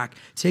 brings it back.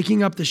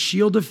 Taking up the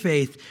shield of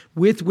faith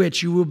with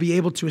which you will be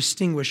able to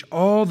extinguish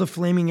all the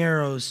flaming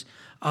arrows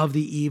of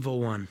the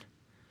evil one.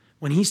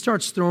 When he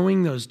starts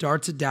throwing those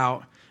darts of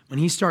doubt, when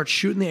he starts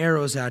shooting the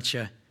arrows at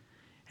you,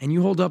 and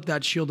you hold up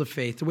that shield of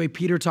faith, the way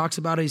Peter talks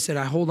about it, he said,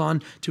 I hold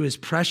on to his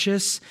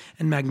precious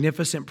and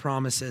magnificent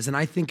promises. And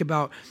I think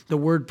about the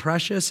word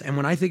precious, and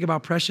when I think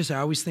about precious, I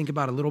always think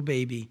about a little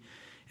baby.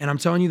 And I'm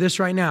telling you this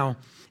right now,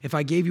 if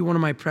I gave you one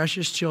of my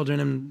precious children,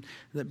 and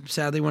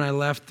sadly when I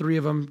left, 3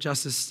 of them,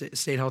 Justice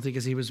stayed healthy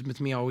because he was with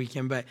me all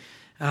weekend, but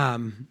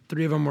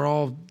 3 of them were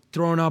all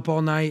throwing up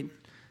all night.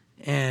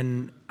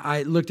 And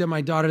I looked at my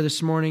daughter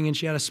this morning and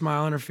she had a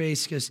smile on her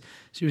face because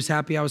she was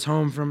happy I was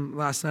home from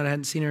last night. I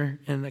hadn't seen her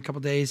in a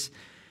couple days.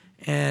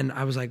 And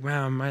I was like,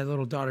 wow, my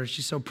little daughter,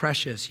 she's so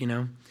precious, you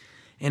know.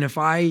 And if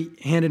I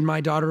handed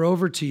my daughter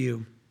over to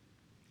you,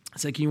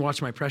 it's like, can you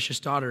watch my precious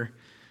daughter?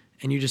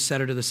 And you just set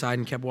her to the side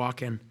and kept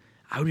walking,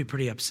 I would be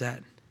pretty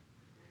upset.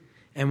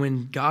 And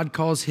when God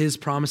calls his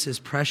promises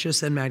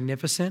precious and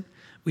magnificent,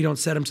 we don't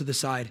set them to the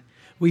side.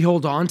 We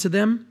hold on to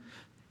them,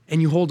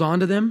 and you hold on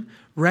to them,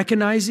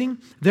 recognizing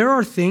there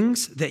are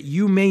things that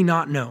you may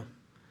not know.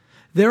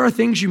 There are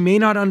things you may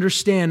not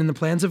understand in the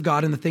plans of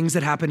God and the things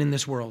that happen in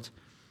this world.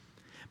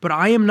 But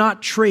I am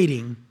not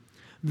trading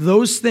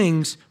those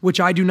things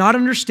which I do not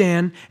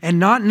understand and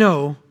not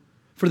know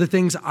for the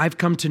things I've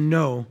come to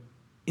know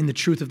in the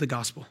truth of the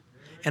gospel.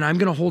 And I'm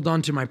going to hold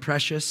on to my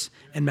precious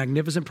and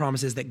magnificent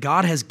promises that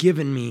God has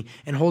given me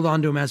and hold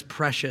on to them as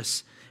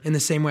precious in the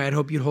same way I'd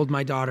hope you'd hold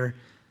my daughter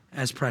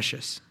as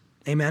precious.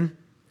 Amen?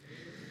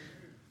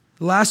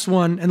 The last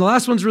one, and the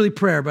last one's really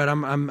prayer, but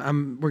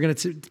we're going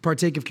to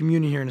partake of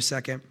communion here in a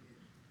second.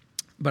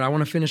 But I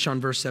want to finish on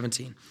verse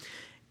 17.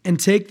 And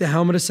take the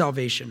helmet of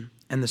salvation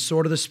and the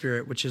sword of the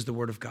Spirit, which is the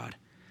word of God.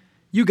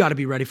 You got to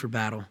be ready for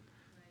battle.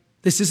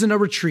 This isn't a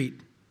retreat.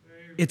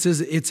 It's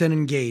an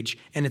engage,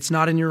 and it's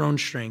not in your own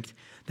strength.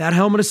 That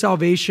helmet of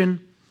salvation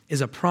is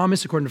a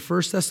promise, according to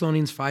 1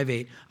 Thessalonians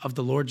 5:8, of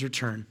the Lord's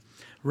return.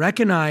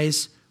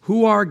 Recognize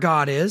who our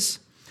God is.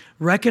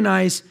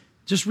 Recognize,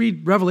 just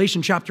read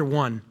Revelation chapter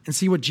 1 and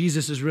see what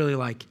Jesus is really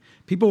like.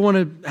 People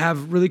want to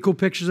have really cool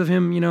pictures of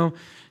him, you know,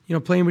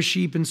 playing with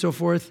sheep and so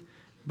forth.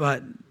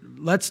 But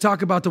let's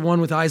talk about the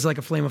one with eyes like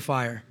a flame of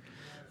fire.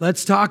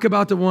 Let's talk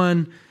about the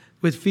one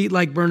with feet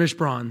like burnished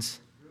bronze.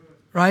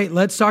 Right?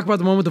 Let's talk about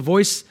the one with the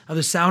voice of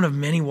the sound of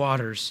many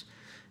waters.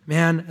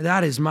 Man,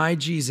 that is my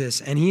Jesus,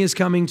 and he is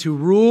coming to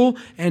rule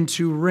and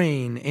to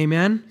reign.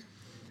 Amen?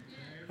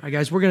 All right,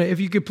 guys, if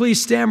you could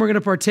please stand, we're going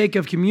to partake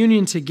of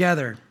communion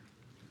together.